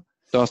 Da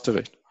hast du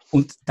recht.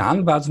 Und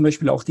dann war zum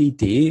Beispiel auch die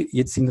Idee,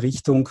 jetzt in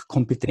Richtung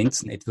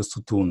Kompetenzen etwas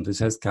zu tun. Das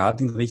heißt,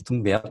 gerade in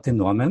Richtung Werte,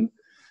 Normen,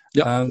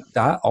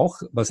 da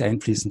auch was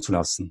einfließen zu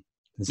lassen.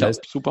 Das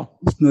heißt, super.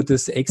 Nicht nur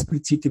das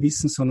explizite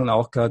Wissen, sondern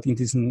auch gerade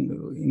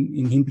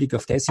im Hinblick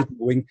auf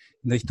Whistleblowing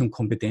in Richtung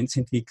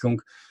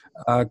Kompetenzentwicklung,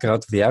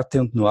 gerade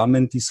Werte und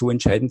Normen, die so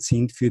entscheidend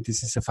sind für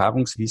dieses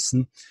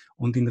Erfahrungswissen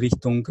und in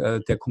Richtung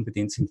der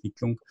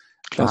Kompetenzentwicklung,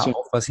 da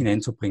auch was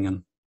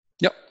hineinzubringen.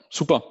 Ja,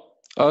 super.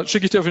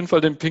 Schicke ich dir auf jeden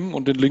Fall den Ping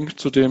und den Link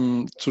zu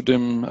dem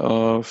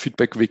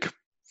Feedback-Wig.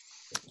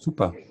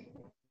 Super.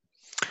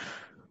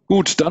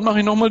 Gut, dann mache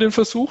ich nochmal den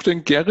Versuch,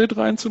 den Gerrit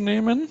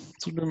reinzunehmen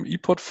zu dem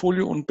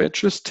E-Portfolio und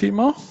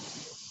Badges-Thema.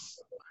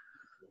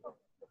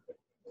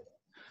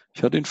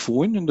 Ich hatte ihn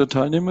vorhin in der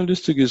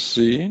Teilnehmerliste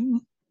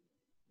gesehen.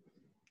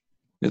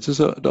 Jetzt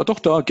ist er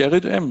da,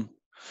 Gerrit M.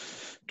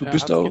 Du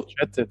bist auch.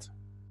 Gechattet.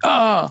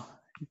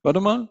 Warte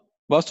mal.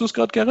 Warst du es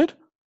gerade, Gerrit?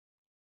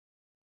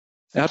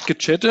 Er hat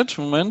gechattet.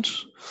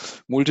 Moment.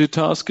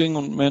 Multitasking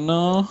und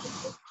Männer.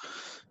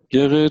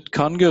 Gerrit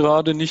kann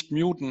gerade nicht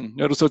muten.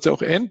 Ja, du sollst ja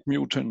auch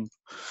entmuten.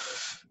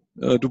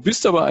 Du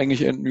bist aber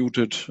eigentlich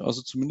entmutet.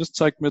 Also zumindest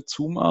zeigt mir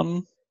Zoom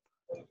an,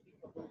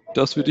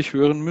 dass wir dich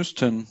hören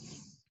müssten.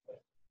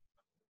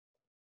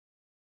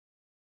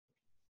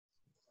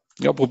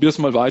 Ja, probier's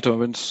mal weiter.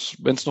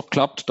 Wenn's noch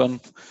klappt,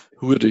 dann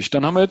rühr dich.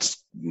 Dann haben wir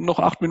jetzt noch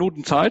 8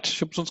 Minuten Zeit.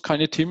 Ich habe sonst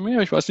keine Themen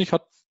mehr. Ich weiß nicht,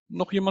 hat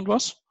noch jemand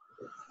was?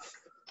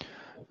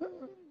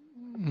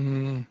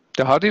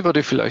 Der Hardy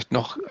würde vielleicht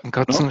noch einen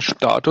kurzen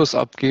Status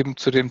abgeben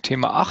zu dem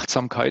Thema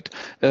Achtsamkeit.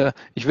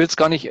 Ich will es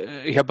gar nicht,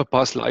 ich habe ein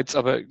paar Slides,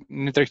 aber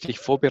nicht richtig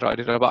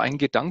vorbereitet, aber ein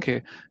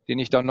Gedanke, den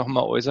ich da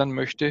nochmal äußern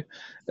möchte.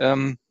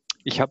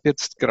 Ich habe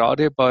jetzt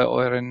gerade bei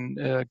euren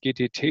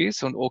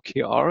GTTs und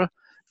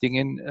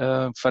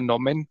OKR-Dingen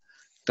vernommen,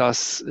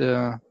 dass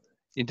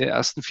in den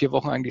ersten 4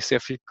 Wochen eigentlich sehr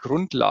viel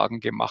Grundlagen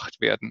gemacht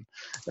werden.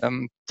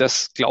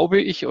 Das glaube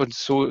ich, und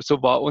so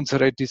war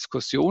unsere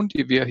Diskussion,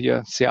 die wir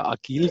hier sehr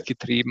agil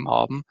getrieben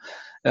haben,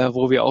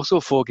 wo wir auch so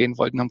vorgehen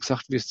wollten, haben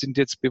gesagt, wir sind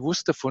jetzt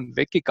bewusst davon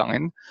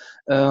weggegangen.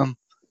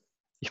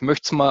 Ich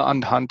möchte es mal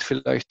anhand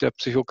vielleicht der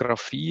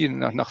Psychografie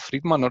nach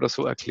Friedmann oder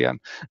so erklären.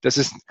 Das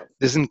ist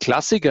ein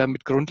Klassiker,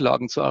 mit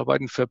Grundlagen zu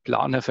arbeiten für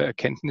Planer, für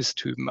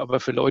Erkenntnistypen, aber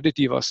für Leute,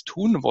 die was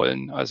tun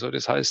wollen. Also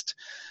das heißt,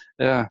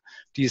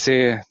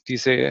 diese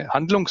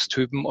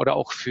Handlungstypen oder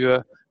auch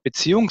für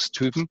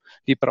Beziehungstypen,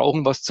 die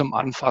brauchen was zum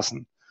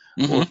Anfassen.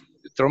 Und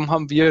darum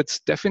haben wir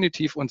jetzt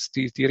definitiv uns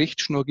die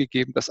Richtschnur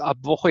gegeben, dass ab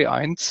Woche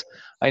 1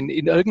 ein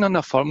in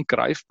irgendeiner Form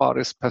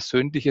greifbares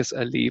persönliches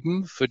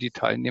Erleben für die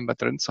Teilnehmer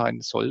drin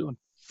sein soll und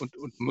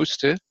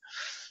müsste.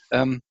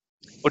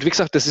 Und wie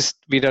gesagt, das ist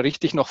weder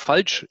richtig noch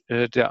falsch,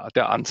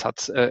 der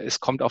Ansatz. Es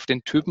kommt auf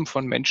den Typen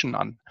von Menschen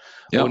an.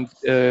 Ja. Und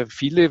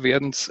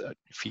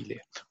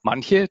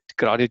manche,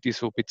 gerade die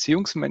so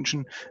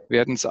Beziehungsmenschen,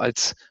 werden es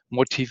als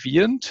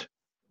motivierend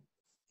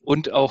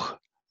und auch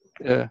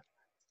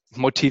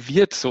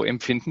motiviert so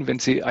empfinden, wenn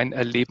sie ein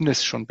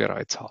Erlebnis schon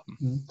bereits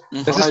haben.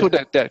 Das ist so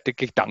der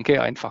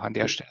Gedanke einfach an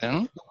der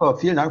Stelle. Super,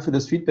 vielen Dank für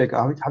das Feedback.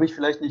 Habe ich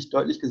vielleicht nicht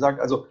deutlich gesagt.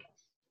 Also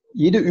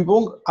jede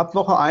Übung ab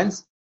Woche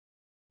 1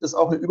 ist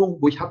auch eine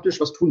Übung, wo ich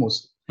haptisch was tun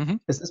muss.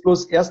 Es ist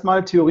bloß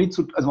erstmal Theorie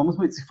also man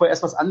muss sich vorher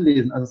erst was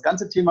anlesen. Also das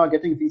ganze Thema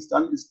Getting Things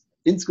Done ist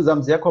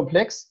insgesamt sehr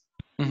komplex.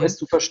 Um es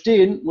zu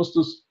verstehen, musst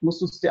du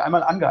es dir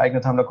einmal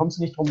angeeignet haben. Da kommst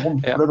du nicht drum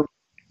rum. Ja. Dann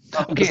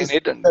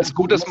ist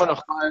gut, dass man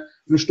auch mal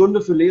eine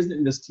Stunde für Lesen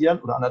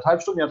investieren oder 1,5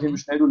 Stunden, je nachdem, wie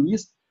schnell du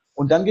liest.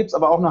 Und dann gibt es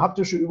aber auch eine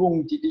haptische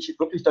Übung, die dich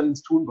wirklich dann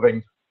ins Tun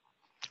bringt.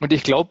 Und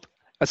ich glaube,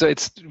 also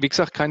jetzt, wie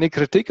gesagt, keine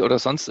Kritik oder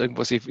sonst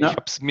irgendwas. Ich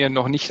habe es mir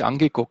noch nicht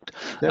angeguckt.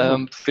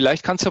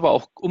 Vielleicht kann es aber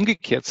auch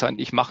umgekehrt sein.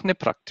 Ich mache eine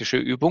praktische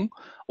Übung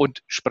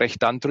und spreche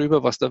dann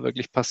drüber, was da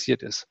wirklich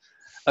passiert ist.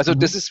 Also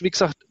das ist, wie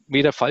gesagt,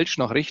 weder falsch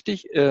noch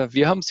richtig.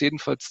 Wir haben es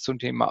jedenfalls zum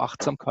Thema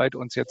Achtsamkeit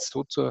uns jetzt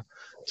so zur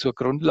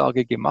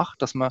Grundlage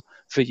gemacht, dass man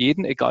für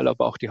jeden, egal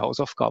ob er auch die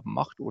Hausaufgaben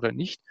macht oder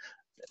nicht,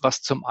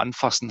 was zum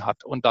Anfassen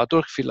hat und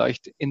dadurch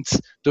vielleicht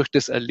durch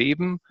das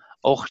Erleben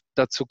auch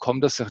dazu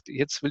kommt, dass er sagt,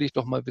 jetzt will ich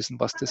doch mal wissen,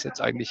 was das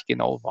jetzt eigentlich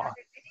genau war.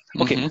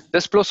 Okay,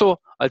 das bloß so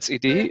als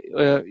Idee.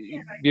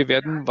 Wir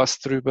werden was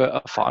drüber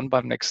erfahren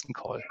beim nächsten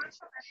Call.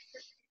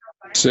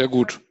 Sehr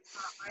gut.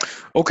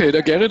 Okay,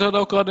 der Gerrit hat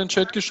auch gerade in den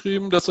Chat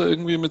geschrieben, dass er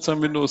irgendwie mit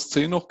seinem Windows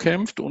 10 noch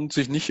kämpft und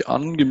sich nicht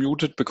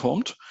angemutet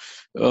bekommt.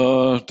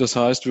 Das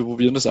heißt, wir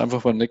probieren das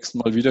einfach beim nächsten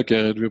Mal wieder,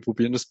 Gerrit. Wir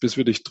probieren das, bis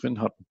wir dich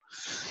drin hatten.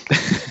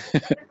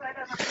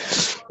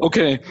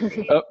 Okay,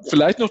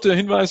 vielleicht noch der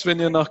Hinweis, wenn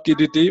ihr nach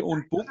GDD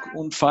und Book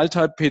und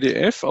Filetype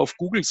PDF auf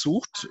Google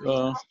sucht,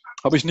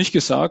 habe ich nicht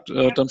gesagt,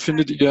 dann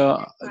findet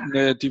ihr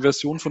die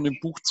Version von dem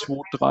Buch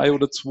 2.3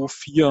 oder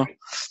 2.4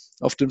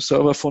 auf dem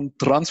Server von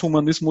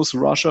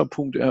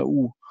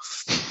transhumanismusrussia.ru.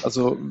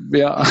 Also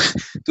wer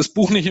das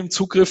Buch nicht im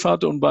Zugriff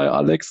hat und bei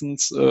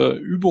Alexens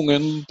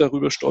Übungen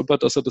darüber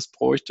stolpert, dass er das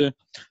bräuchte,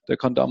 der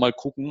kann da mal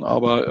gucken.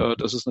 Aber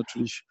das ist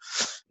natürlich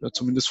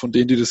zumindest von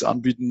denen, die das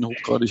anbieten,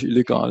 hochgradig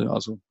illegal.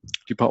 Also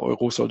die paar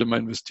Euro sollte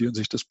man investieren,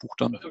 sich das Buch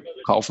dann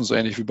kaufen, so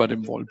ähnlich wie bei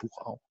dem Wollbuch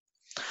auch.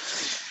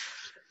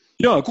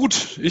 Ja,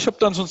 gut. Ich habe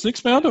dann sonst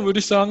nichts mehr. Dann würde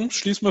ich sagen,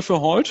 schließen wir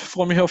für heute. Ich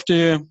freue mich auf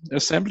die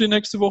Assembly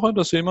nächste Woche.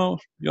 Da sehen wir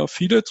ja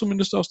viele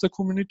zumindest aus der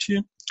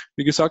Community.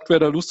 Wie gesagt, wer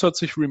da Lust hat,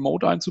 sich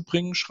remote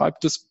einzubringen,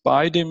 schreibt es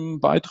bei dem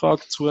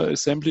Beitrag zur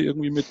Assembly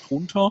irgendwie mit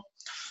drunter.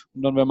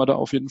 Und dann werden wir da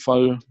auf jeden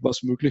Fall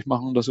was möglich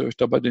machen, dass ihr euch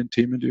da bei den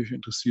Themen, die euch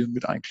interessieren,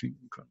 mit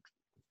einklinken könnt.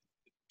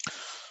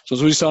 So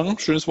würde ich sagen,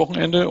 schönes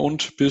Wochenende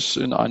und bis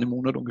in einem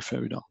Monat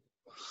ungefähr wieder.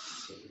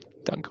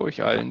 Danke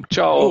euch allen.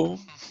 Ciao.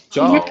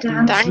 Ciao.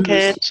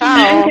 Danke. Tschüss.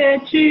 Ciao.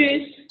 Danke,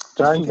 tschüss.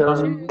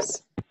 Danke.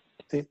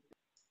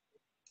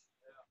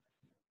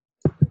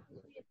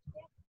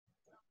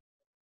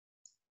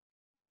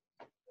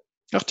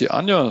 Ach, die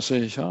Anja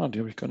sehe ich, ja, die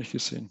habe ich gar nicht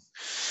gesehen.